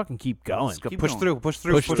 Let's fucking keep going. Let's go. Keep Push going. through. Push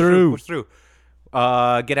through. Push Push through. Push through.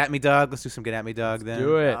 Get at me, Doug. Let's do some get at me, Doug. Then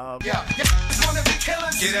Do it. Yeah. Wanna be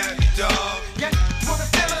killers? Get at me, dog. Yeah. Wanna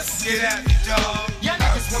feel us? Get at me, dog. Yeah.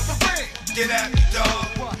 Niggas want the ring. Get at me,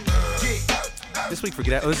 dog. Yeah. This week for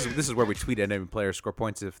get at this is where we tweet at enemy players, score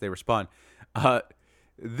points if they respond.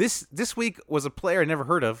 This week was a player I never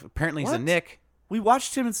heard of. Apparently he's a What? Nick. We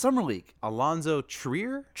watched him in summer league. Alonzo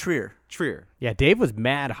Trier. Trier. Yeah, Dave was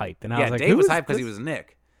mad hyped, and I Yeah, was like, Dave who was is hyped because he this? was a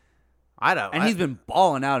Nick. I don't. And he's been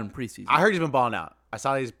balling out in preseason. I heard he's been balling out. I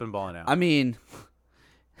saw he's been balling out. I mean,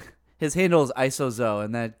 his handle is ISOZO,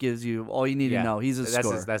 and that gives you all you need to know. He's a that's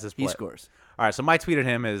scorer. That's his He play. scores. All right, so my tweet at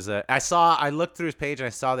him is I looked through his page and I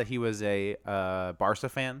saw that he was a Barca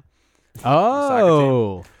fan.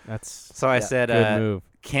 Oh, that's So I Yeah, said, good move.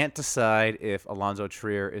 can't decide if Alonzo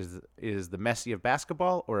Trier is the Messi of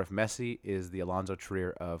basketball or if Messi is the Alonzo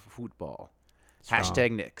Trier of football.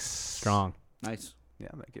 Hashtag Knicks. strong. Nice. Yeah,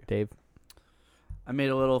 thank you. Dave. I made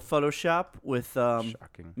a little Photoshop with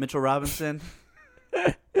Shocking. Mitchell Robinson,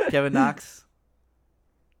 Kevin Knox,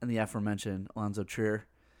 and the aforementioned Alonzo Trier,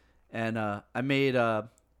 and I made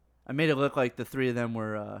it look like the three of them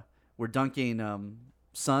were dunking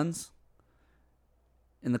suns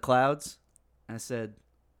in the clouds. And I said,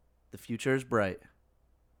 "The future is bright."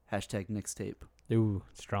 Hashtag Knicks tape. Ooh,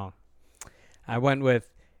 strong. I went with,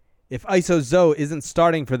 if ISO Zoe isn't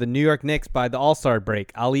starting for the New York Knicks by the All-Star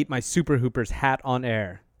break, I'll eat my Super Hoopers hat on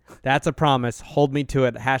air. That's a promise. Hold me to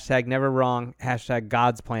it. Hashtag never wrong. Hashtag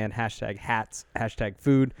God's plan. Hashtag hats. Hashtag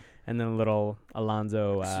food. And then a little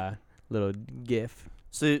Alonzo little gif.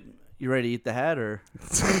 So you ready to eat the hat, or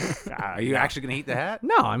Are you actually gonna eat the hat?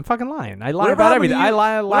 No, I'm fucking lying. I lie Whatever about happened everything. to you- I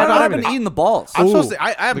lie what about happened to everything. eating the balls? I'm Ooh. supposed to.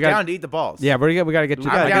 I'm We gotta- down to eat the balls. Yeah, we gotta get you.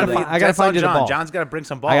 gotta I get gotta, the- find, I gotta That's on find you the John. balls. John's got to bring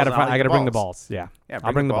some balls. I and I'll eat gotta bring the balls. balls. Yeah, Yeah,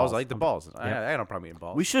 I'll bring the balls. I like the balls. Yeah. I got no problem eating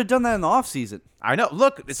balls. We should have done that in the off season. I know.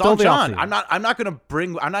 Look, it's Still all the John. offseason.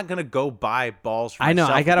 I'm not gonna go buy balls for I know.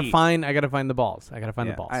 myself I gotta to eat. find the balls. I gotta find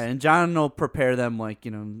Yeah. the balls. All right, and John will prepare them like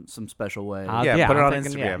some special way. Yeah, put it I'm on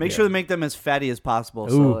thinking, Instagram. Make sure to make them as fatty as possible.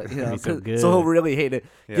 Ooh, so that'd be so good. so he'll really hate it.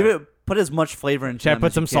 Yeah. Put as much flavor into Should I them put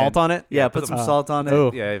as some you salt can. on it? Yeah, put some salt on it.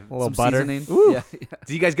 Ooh, Yeah, a little some butter. seasoning. Ooh. Yeah,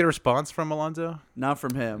 Do you guys get a response from Alonzo? not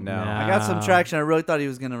from him. No. I got some No. traction. I really thought he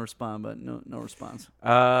was gonna respond, but no response.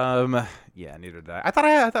 Yeah, neither did I. I thought I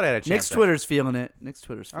had a chance. Nick's there. Twitter's feeling it. Nick's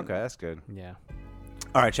Twitter's feeling Okay, that's good. Yeah.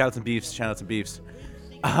 All right, shout out some beefs. Shout out some beefs.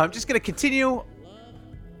 I'm just gonna continue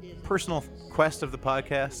personal quest of the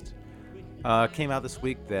podcast. Came out this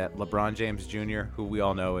week that LeBron James Jr., who we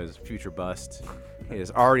all know is future bust, is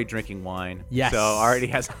already drinking wine. Yes. So already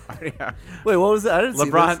has. Wait, what was that? I didn't see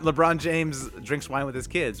this. LeBron James drinks wine with his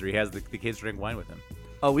kids, or he has the kids drink wine with him.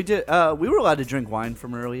 Oh, we did. We were allowed to drink wine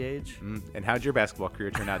from an early age. And how'd your basketball career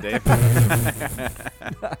turn out, Dave?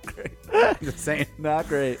 Not great. Just saying. Not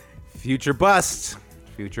great. Future bust.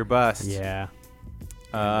 Future bust. Yeah.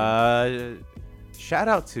 Shout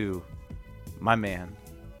out to my man,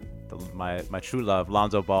 my true love,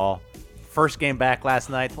 Lonzo Ball. First game back last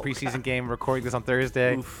night, the preseason game. Recording this on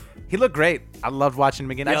Thursday. Oof. He looked great. I loved watching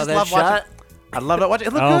him again. I Yo, just that love shot. watching. I love it. Watching.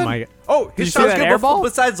 It looked Oh good. my God. Oh, Did his you see shot was that good air before- ball?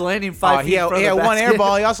 Besides landing 5 feet He in front had of the one basket. air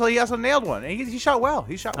ball. He also nailed one. And he shot well.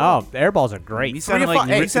 He shot well. Oh, the air balls are great. He sounded like,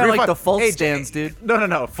 Hey, you sounded 3-5. like the Fultz Hey, stands, dude. No.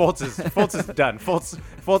 Fultz is done. Fultz.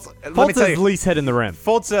 Let me Fultz tell is you. least hitting the rim.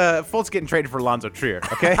 Fultz getting traded for Alonzo Trier,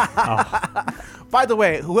 okay? By the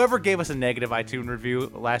way, whoever gave us a negative iTunes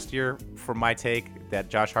review last year for my take that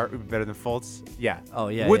Josh Hart would be better than Fultz, yeah. Oh,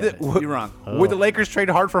 yeah, Would yeah. the- You're wrong. Would the Lakers trade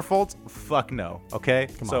Hart for Fultz? Fuck no, okay?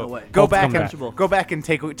 So No way. go Fultz back come and back. go back and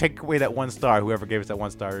take away that 1 star. Whoever gave us that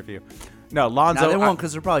 1 star review. No, Lonzo. No, they won't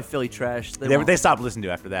because they're probably Philly trash. They won't. stopped listening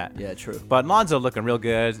to after that. Yeah, true. But Lonzo looking real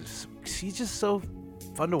good. He's just so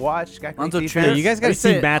fun to watch. Got great Lonzo defense. Trier. Yeah, you guys Are gotta see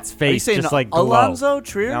saying- Matt's are you face saying just, like, glow. Alonzo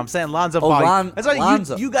Trier. You know what I'm saying? Lonzo Oh, Ball. That's why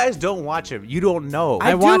Lonzo. you guys don't watch him. You don't know.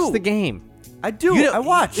 I I watched do. the game. I do. You I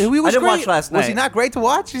watched. He was I didn't great. watch last night. Was he not great to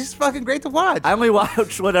watch? He's fucking great to watch. I only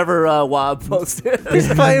watched whatever Wob posted. He's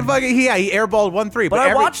fucking he airballed 1-3. but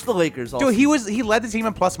I watched the Lakers. Also. Dude, he led the team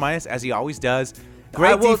in plus minus as he always does. I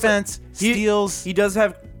Great will defense, say, steals. He does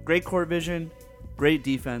have great court vision, great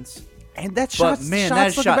defense. And that But shot's, man, shot's that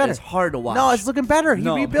looking shot better. is hard to watch. No, it's looking better. He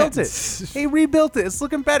No, rebuilt man. it. He rebuilt it. It's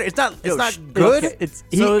looking better. It's not good. okay.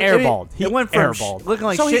 He So airballed. He it went from airballed. looking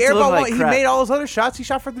like so he shit to looking airballed. like He crap. made all those other shots. He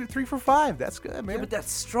shot for 3 for 5. That's good, man. Yeah, but that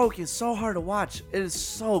stroke is so hard to watch. It is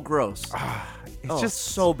so gross. it's just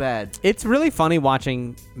so bad. It's really funny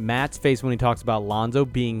watching Matt's face when he talks about Lonzo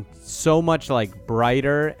being so much like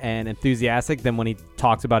brighter and enthusiastic than when he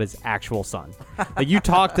talks about his actual son. Like you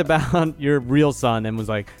talked about your real son and was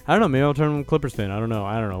like, I don't know, maybe I'll turn him Clippers fan. I don't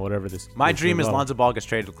know, whatever this. My this dream is about. Lonzo Ball gets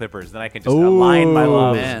traded to Clippers. Then I can just align my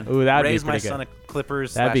love. man. Ooh, that'd Raise be my pretty son good. a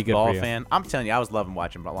Clippers That'd be good ball for you. fan. I'm telling you, I was loving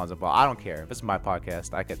watching Lonzo Ball. I don't care. This is my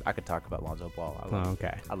podcast. I could talk about Lonzo Ball. I love Oh,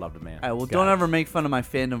 okay. I love the man. All right, well, don't ever make fun of my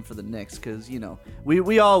fandom for the Knicks, because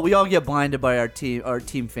we all get blinded by our team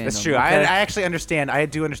fandom. That's true. Okay? I actually understand. I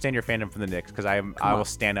do understand your fandom for the Knicks because I will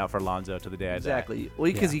stand out for Lonzo to the day I die. exactly. Well,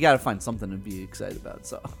 because you got to find something to be excited about.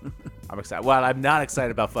 So I'm excited. Well, I'm not excited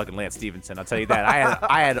about fucking Lance Stevenson. I'll tell you that.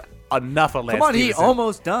 I had enough of Lance come on, he Stevenson.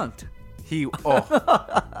 almost dunked.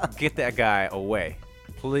 Get that guy away,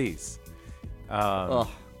 please. Ugh.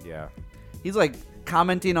 Yeah. He's like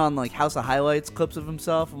commenting on like House of Highlights clips of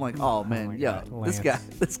himself. I'm like, oh man, my yeah, God, this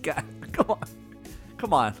Lance. guy,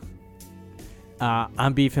 come on.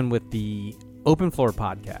 I'm beefing with the Open Floor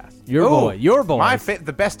podcast. Your boy.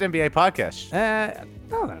 The best NBA podcast.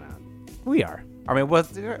 No. We are. I mean,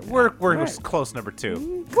 we're close number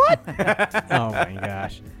 2. Oh my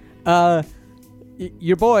gosh.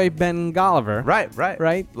 Your boy Ben Golliver. Right.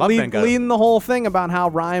 Love Ben Golliver. Leading the whole thing about how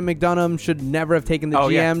Ryan McDonough should never have taken the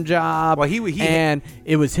GM job. Well, he and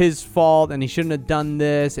it was his fault, and he shouldn't have done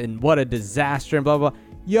this, and what a disaster, and blah blah.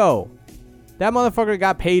 Yo, that motherfucker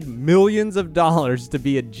got paid millions of dollars to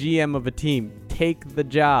be a GM of a team. Take the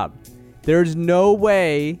job. There's no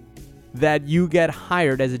way that you get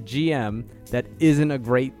hired as a GM that isn't a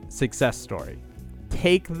great success story.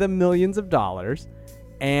 Take the millions of dollars,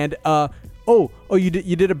 and you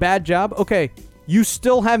did a bad job. Okay, you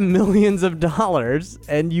still have millions of dollars,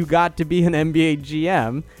 and you got to be an NBA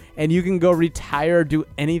GM, and you can go retire, do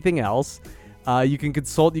anything else. You can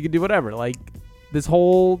consult, you can do whatever. Like this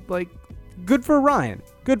whole good for Ryan,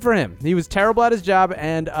 good for him. He was terrible at his job,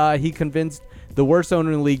 and he convinced the worst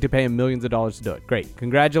owner in the league to pay him millions of dollars to do it. Great,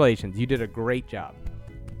 congratulations, you did a great job.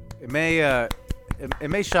 It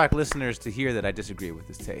may shock listeners to hear that I disagree with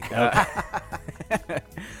this take.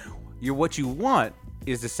 What you want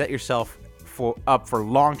is to set yourself up for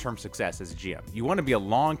long-term success as a GM. You want to be a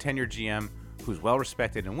long tenure GM who's well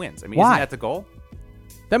respected and wins. I mean, Why? isn't that the goal?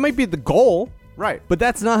 That might be the goal, Right. but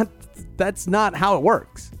that's not how it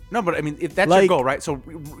works. No, but I mean, if that's your goal, right? So,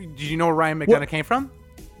 did you know where Ryan McDonough came from?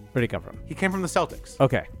 Where'd he come from? He came from the Celtics.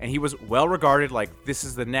 Okay. And he was well regarded. Like, this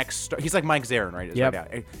is the next star. He's like Mike Zarin, right? Yep.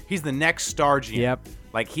 Right now. He's the next star GM. Yep.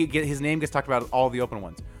 Like, his name gets talked about at all the open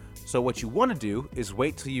ones. So what you want to do is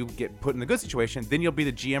wait till you get put in a good situation. Then you'll be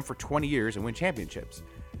the GM for 20 years and win championships.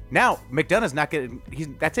 Now, McDonough's not getting.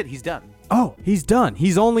 That's it. He's done. Oh, he's done.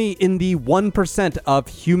 He's only in the 1% of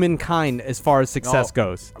humankind as far as success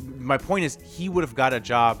goes. My point is, he would have got a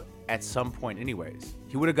job at some point, anyways.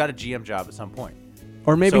 He would have got a GM job at some point.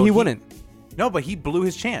 Or maybe So he wouldn't. No, but he blew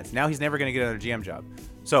his chance. Now he's never going to get another GM job.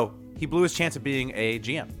 So he blew his chance of being a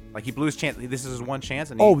GM. Like, he blew his chance. This is his one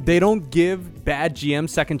chance. And They don't give bad GMs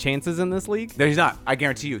second chances in this league? No, he's not. I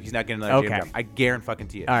guarantee you, he's not getting another Okay. GM job. I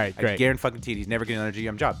guarantee it. All right, great. I guarantee it. He's never getting another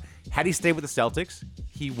GM job. Had he stayed with the Celtics,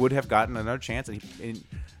 he would have gotten another chance.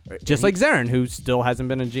 Just like Zarin, who still hasn't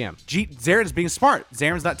been a GM. Zarin's being smart.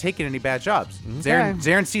 Zarin's not taking any bad jobs.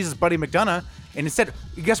 Zarin sees his buddy McDonough, and instead,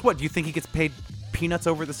 guess what? Do you think he gets paid peanuts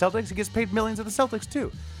over the Celtics? He gets paid millions of the Celtics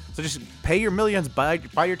too. So just pay your millions, buy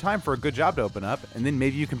your time for a good job to open up, and then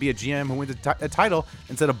maybe you can be a GM who wins a title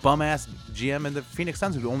instead of bum-ass GM in the Phoenix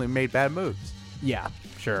Suns who only made bad moves. Yeah,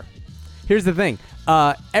 sure. Here's the thing.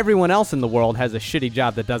 Everyone else in the world has a shitty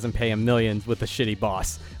job that doesn't pay him millions with a shitty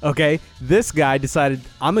boss. Okay? This guy decided,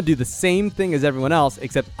 I'm going to do the same thing as everyone else,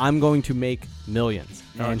 except I'm going to make millions.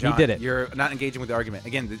 And John, he did it. You're not engaging with the argument.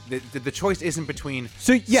 Again, the choice isn't between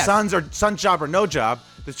yes. Sun's job or no job.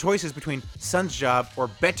 The choice is between Sun's job or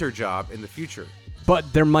better job in the future.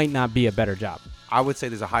 But there might not be a better job. I would say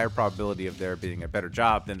there's a higher probability of there being a better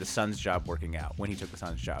job than the Sun's job working out when he took the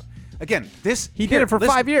Sun's job. Again, he did it for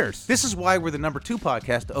 5 years. This is why we're the number 2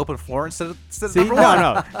 podcast to open floor instead of See, number 1.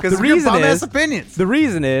 no. Because the reason is opinions. The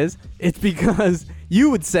reason is it's because you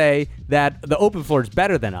would say that the open floor is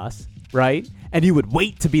better than us, right? And you would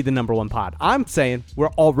wait to be the number 1 pod. I'm saying we're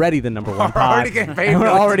already the number 1 pod. We're already getting paid and we're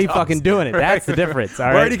millions already of dollars. fucking doing it. That's the difference. All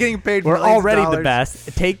right? We're already getting paid We're millions of already the dollars.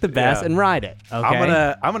 best. Take the best and ride it.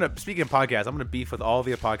 Okay. I'm gonna speaking of podcasts, I'm gonna beef with all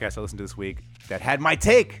the podcasts I listened to this week that had my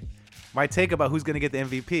take about who's gonna get the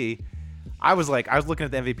MVP. I was looking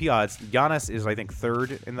at the MVP odds. Giannis is, I think,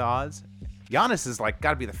 third in the odds. Giannis is like got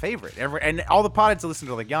to be the favorite. And all the pods I listened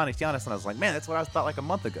to like Giannis, and I was like, man, that's what I thought like a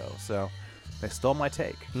month ago. So they stole my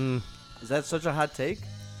take. Is that such a hot take?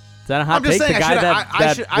 Is that a hot I'm just take? saying, The I guy shoulda-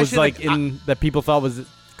 I should- I was shoulda- like that people thought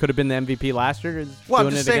could have been the MVP last year. Is Well, I'm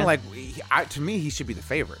doing just it saying, again? like, to me, he should be the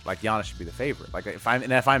favorite. Like, Giannis should be the favorite. Like, if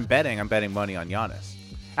I'm betting, I'm betting money on Giannis.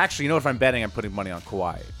 Actually, you know, if I'm betting, I'm putting money on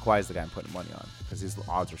Kawhi. Kawhi's the guy I'm putting money on because his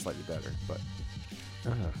odds are slightly better. But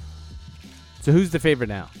So who's the favorite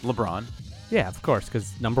now? LeBron, Yeah, of course,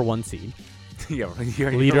 because number 1 seed, yeah,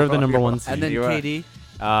 leader of the number 1 seed. And then You are- KD.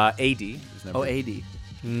 AD. Is number Oh, AD.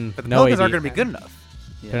 But the No Pelicans AD. aren't going to be good enough.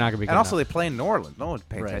 They're not gonna be. Good And also, enough. they play in New Orleans. No one's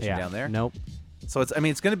paying attention yeah. down there. Nope. So it's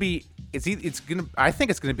going to be. I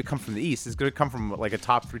think it's going to come from the East. It's going to come from like a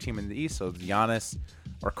top 3 team in the East. So it's Giannis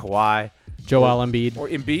or Kawhi. Joel Embiid. Or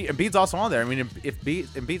Embiid. Embiid's also on there. I mean, if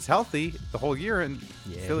Embiid's healthy the whole year and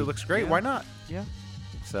Philly looks great, why not? Yeah.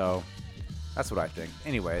 So that's what I think.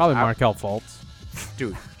 Anyway, Probably Markelle Fultz.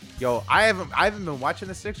 dude. Yo, I haven't been watching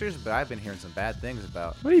the Sixers, but I've been hearing some bad things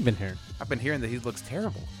about. What have you been hearing? I've been hearing that he looks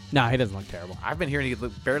terrible. No, he doesn't look terrible. I've been hearing he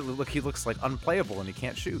looks like unplayable and he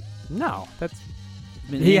can't shoot. No, that's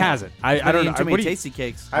I mean, he hasn't. I don't know. Too What many do you- tasty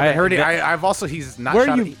cakes. I've heard it. I've also he's not Where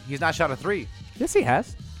shot. you- He's not shot a 3. Yes, he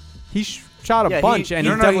has. He shot a Yeah, bunch, he- and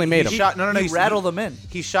he- he's no, definitely made he them. shot. No, He he's rattled them in.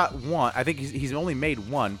 He shot 1. I think he's only made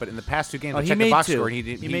 1, but in the past 2 games, Oh, I he checked the made box 2. score. And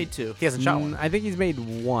He made 2. He hasn't shot 1. I think he's made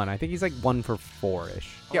 1. I think he's like 1 for 4-ish.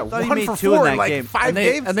 Yeah, I thought he 1 made for 2 4 in that in like game. 5 and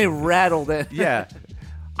they, games. And they rattled it. Yeah.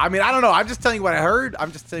 I mean, I don't know. I'm just telling you what I heard.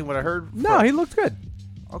 No, he looked good.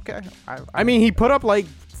 Okay. I mean, he put up like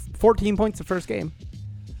 14 points the first game.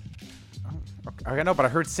 I know, but I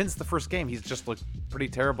heard since the first game, he's just looked pretty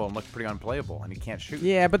terrible and looked pretty unplayable, and he can't shoot.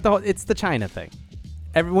 Yeah, but it's the China thing.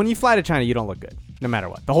 When you fly to China, you don't look good, no matter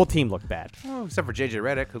what. The whole team looked bad. Oh, except for JJ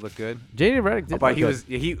Redick, who looked good. JJ Redick did But look he good. was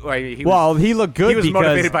he Well, he looked good he was because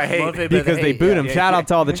motivated by hate. Motivated by because the they hate, booed yeah. him. Shout out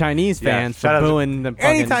to all the Chinese Yeah, fans shout out for to- booing the fucking.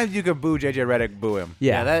 Anytime you can boo JJ Redick, boo him.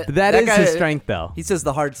 Yeah, Yeah, but that that is guy- his strength, though. He says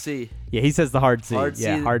the hard C. Yeah, he says the hard C. Hard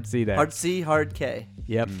Yeah, C. hard C there. Hard C, hard K.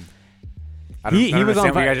 Yep. I don't, He I don't was on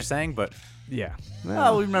understand what you fire. guys are saying, but Yeah.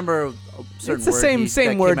 Oh, we remember certain It's the word same he- same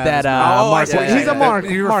came word out of his that mouth. Mark. yeah, yeah, He's a yeah. Mark.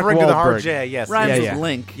 You're Mark referring to the hard Wahlberg. J. Yes. Rhymes yes, with yeah.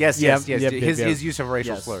 link. Yes, Yep, yes, yes. yep, his yep. his use of a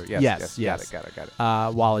racial Yes. slur. Yes, Yes, yes. Got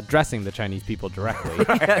it. While addressing the Chinese people directly.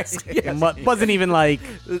 Yes, yes. And wasn't even like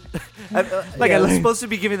Like at I was least- supposed to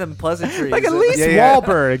be giving them pleasantries. like at and- least Yeah.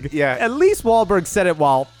 Wahlberg. Yeah. At least Wahlberg said it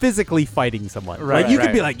while physically fighting someone. Right, Like you could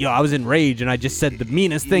right. be like, "Yo, I was in rage and I just said the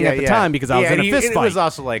meanest thing at the time because I was in a fist It fight." was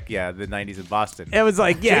also like the 90s in Boston. It was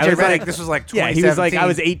like, yeah, JJ it was Redick, like, this was like yeah, he was like, I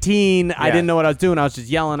was 18, I Yeah. didn't know what I was doing, I was just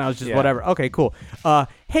yelling, I was just Yeah. whatever. Okay, cool.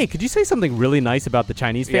 Hey, could you say something really nice about the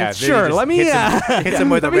Chinese Yeah, fans? then he Sure, just let me hits him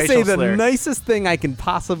with a let me say racial the slur. nicest thing I can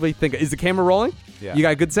possibly think of. Is the camera rolling? Yeah. You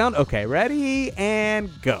got good sound? Okay, ready and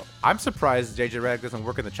go. I'm surprised JJ Redick doesn't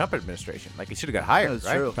work in the Trump administration. Like he should have got hired, That's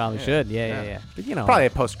right? true. Probably should. Yeah. But you know, Probably a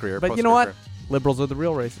post-career. But you know what? post-career Liberals are the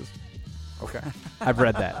real racists. career. Okay. I've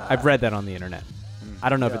read that. I've read that on the internet. I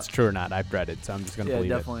don't know if Yeah. it's true or not. I've read it, so I'm just gonna Yeah,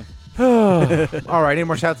 believe definitely. All right. Any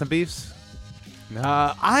more shouts and beefs? it.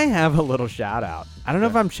 I have a little shout out. I don't know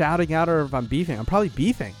if I'm shouting out or if I'm beefing. I'm probably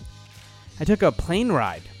beefing. I took a plane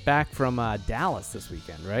ride back from Dallas this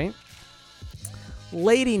weekend, right?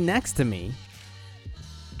 Lady next to me,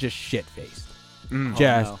 just shit-faced.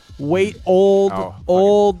 Just no. old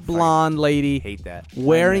fucking blonde lady, Hate that.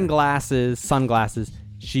 wearing glasses, sunglasses.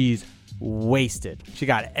 She's wasted. She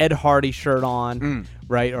got an Ed Hardy shirt on,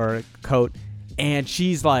 right, or a coat, and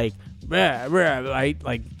she's like, right,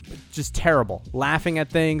 like just terrible, laughing at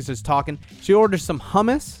things, just talking. She orders some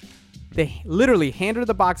hummus. They literally hand her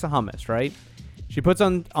the box of hummus, right? She puts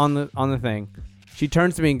on the thing. She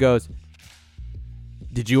turns to me and goes,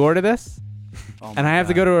 "Did you order this?" Oh And my I have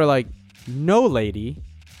to God. go to her like, "No, lady,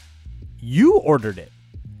 you ordered it,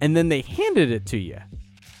 and then they handed it to you."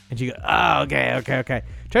 And she goes, "Oh, okay."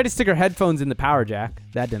 Tried to stick her headphones in the power jack.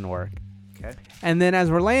 That didn't work. Okay. And then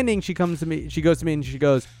as we're landing, she goes to me and she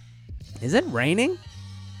goes, "Is it raining?"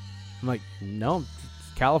 I'm like, "No,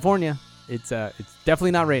 it's California. It's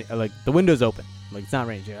definitely not raining. Like the window's open. Like it's not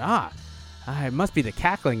raining." She goes, it must be the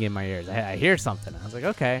cackling in my ears. I hear something. I was like,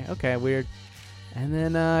 okay, weird. And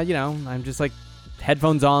then I'm just like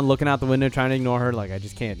headphones on, looking out the window, trying to ignore her. Like I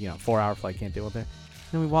just can't, 4-hour flight, can't deal with it.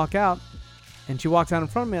 Then we walk out, and she walks out in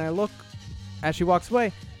front of me, and I look as she walks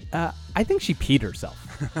away. I think she peed herself.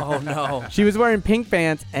 Oh no. She was wearing pink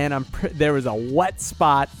pants, and there was a wet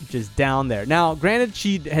spot just down there. Now, granted,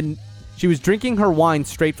 she was drinking her wine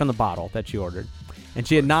straight from the bottle that she ordered, and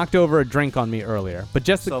she had knocked over a drink on me earlier, but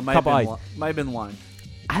just So a it might couple have ice. been, might have been wine.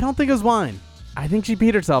 I don't think it was wine. I think she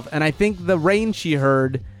peed herself, and I think the rain she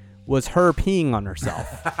heard was her peeing on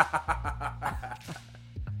herself.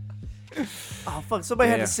 Oh fuck! Somebody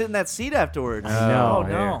had Yeah. to sit in that seat afterwards. I know. Oh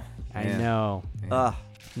no. I Yeah. know. Ugh.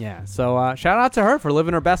 Yeah. So shout out to her for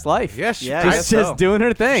living her best life. Yes, Yeah, Just, guess just so. doing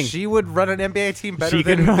her thing. she would run an NBA team better She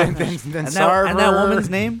than could run. than And Sarver. that woman's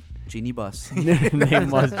name? Jeannie Buss. Name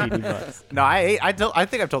was Jeannie Buss. No, I ate. I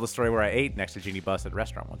think I've told the story where I ate next to Jeannie Buss at a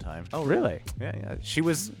restaurant one time. Oh, really? Yeah. She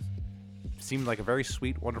seemed like a very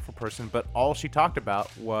sweet, wonderful person, but all she talked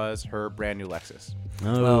about was her brand new Lexus.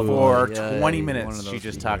 Oh, For yeah, 20 yeah, minutes, one of she those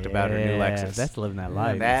just people. talked about her new Lexus. That's living that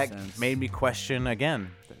life. That sense. made me question again.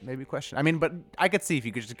 That made me question. I mean, but I could see if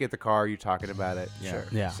you could just get the car, you talking about it. Sure.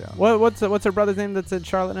 Yeah. So, What's her brother's name that's in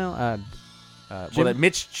Charlotte now? well, that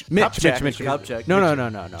Mitch Kupchak.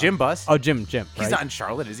 No. Jim Buss. Oh, Jim. He's right? not in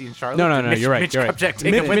Charlotte. Is he in Charlotte? No. Did Mitch, You're right. Mitch You're right. Kupchak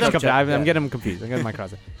take him with Mitch him? Kupchak. I'm getting him confused. I'm getting my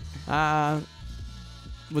cross.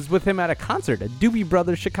 Was with him at a concert, a Doobie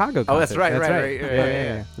Brothers Chicago concert. Oh, that's right, right.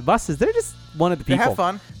 Yeah. The Buses, they're just one of the They people. have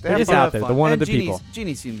fun. They're just out there. They're one of the people.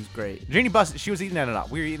 Jeannie seems great. Jeannie Buss, she was eating at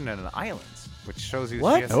we were eating at an Islands, which shows you.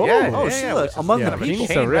 What? She has, Oh. yeah, Oh, yeah, she yeah, look which is among the kind of a people.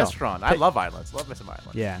 chain So real. restaurant. I love Islands. Love me some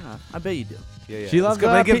Islands. Yeah. I bet you do. Yeah. She loves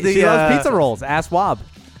Let's go- she loves pizza rolls. Ask Wob.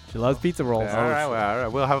 She loves pizza rolls. All right.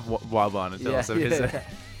 We'll have Wob on and tell Yeah, us of yeah.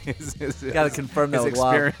 his Gotta confirm that his with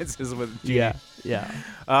Wob. experiences with Jeannie. Yeah.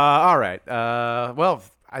 All right. Well,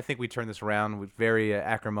 I think we turned this around with very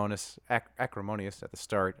acrimonious at the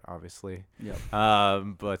start, obviously. Yep.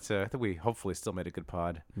 But I think we hopefully still made a good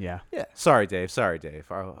pod. Yeah. Yeah. Sorry, Dave.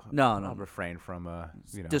 I'll No. refrain from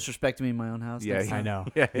Disrespecting me in my own house. Yeah, next I time. know.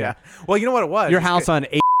 Yeah. Well, you know what it was. Your house on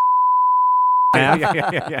 8.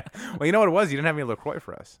 yeah. Well, you know what it was. You didn't have any LaCroix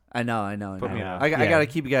for us. I know. I know. Put me in a- I Yeah. gotta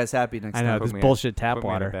keep you guys happy next I know time. this me in- bullshit tap Put me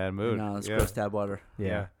in a water. bad mood. No, it's Yeah. gross tab water.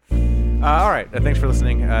 Yeah. All right. Thanks for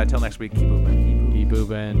listening. Till next week. Keep moving. Keep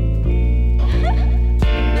boobing.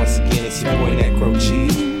 Once again, it's your boy Necro G.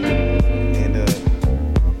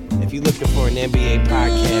 And if you're looking for an NBA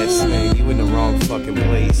podcast, man, you in the wrong fucking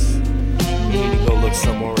place. You need to go look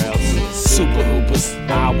somewhere else. Super Hoopers,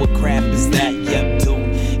 what crap is that? Yep,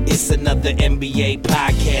 dude. It's another NBA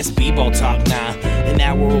podcast, B-Ball Talk now. An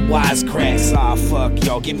hour of wisecracks. Fuck,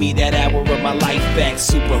 y'all, give me that hour of my life back.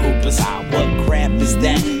 Super Hoopers, what crap is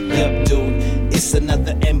that? Yep, dude. It's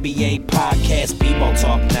another NBA podcast, B-Ball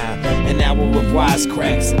Talk now. An hour of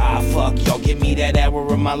wisecracks. Fuck, y'all, give me that hour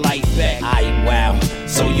of my life back. Wow.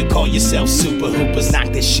 So you call yourself Super Hoopers? Knock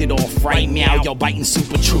this shit off right now. Y'all biting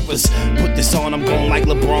Super Troopers. Put this on, I'm going like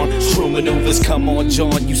LeBron. True maneuvers. Come on,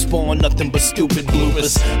 John, you spawn nothing but stupid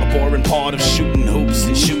bloopers. A boring part of shooting hoops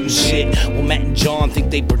and shooting shit. Well, Matt and John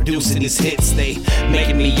think they producing these hits. They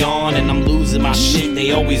making me yawn and I'm losing my shit.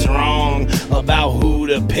 They always wrong about who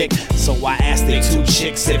to pick. So I asked they two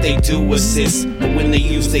chicks if they do assist. But when they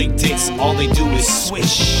use they dicks, all they do is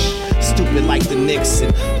swish. Stupid like the Knicks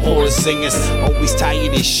and horror singers. Always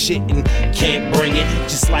tired as shit and can't bring it.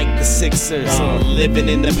 Just like the Sixers, living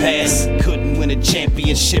in the past. Couldn't win a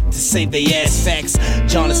championship to save they ass. Facts.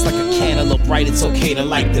 John is like a cantaloupe, right? It's okay to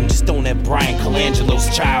like them. Just don't have Brian Colangelo's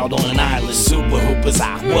child on an island. Super Hoopers,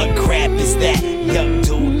 what crap is that? Yup,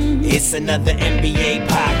 dude. It's another NBA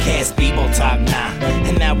podcast, B-Ball Talk now.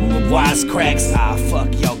 An hour of wisecracks.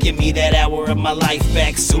 Fuck, y'all, give me that hour of my life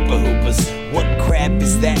back. Super Hoopers, what crap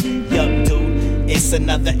is that? Yup, dude. It's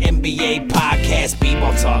another NBA podcast,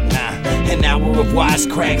 B-Ball Talk now. An hour of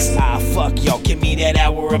wisecracks. Fuck, y'all, give me that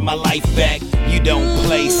hour of my life back. You don't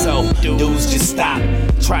play, so dudes just stop.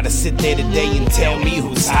 Try to sit there today and tell me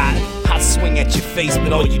who's hot. I swing at your face,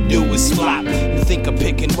 but all you do is flop. You think a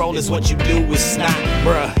pick and roll is what you do is snot.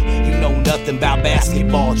 Bruh, you know nothing about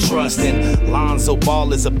basketball, trust. And Lonzo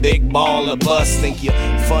Ball is a big baller bust. Think you're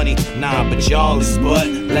funny? Nah, but y'all is butt.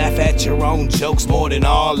 Laugh at your own jokes more than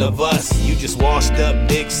all of us. You just washed up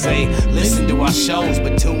dicks, say, listen to our shows,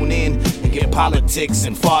 but tune in and get politics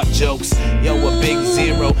and fart jokes. Yo, a big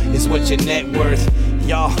zero is what your net worth.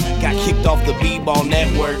 Y'all got kicked off the B-Ball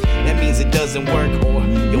network. That means it doesn't work, or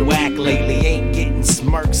your whack lately ain't getting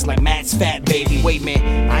smirks like Matt's fat baby. Wait,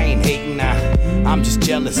 man, I ain't hating now. I'm just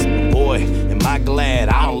jealous. Boy, am I glad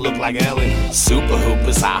I don't look like Ellen. Super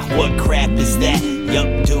Hoopers, what crap is that?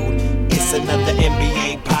 Yup, dude, it's another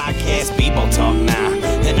NBA podcast, B-Ball Talk now.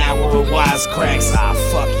 An hour of wisecracks.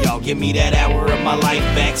 Fuck, y'all, give me that hour of my life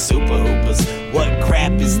back. Super Hoopers, what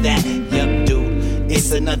crap is that? Yup, dude.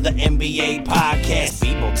 It's another NBA podcast,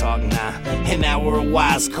 B-Ball Talk now. An hour of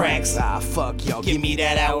wisecracks. Fuck, y'all, give me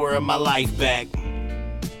that hour of my life back.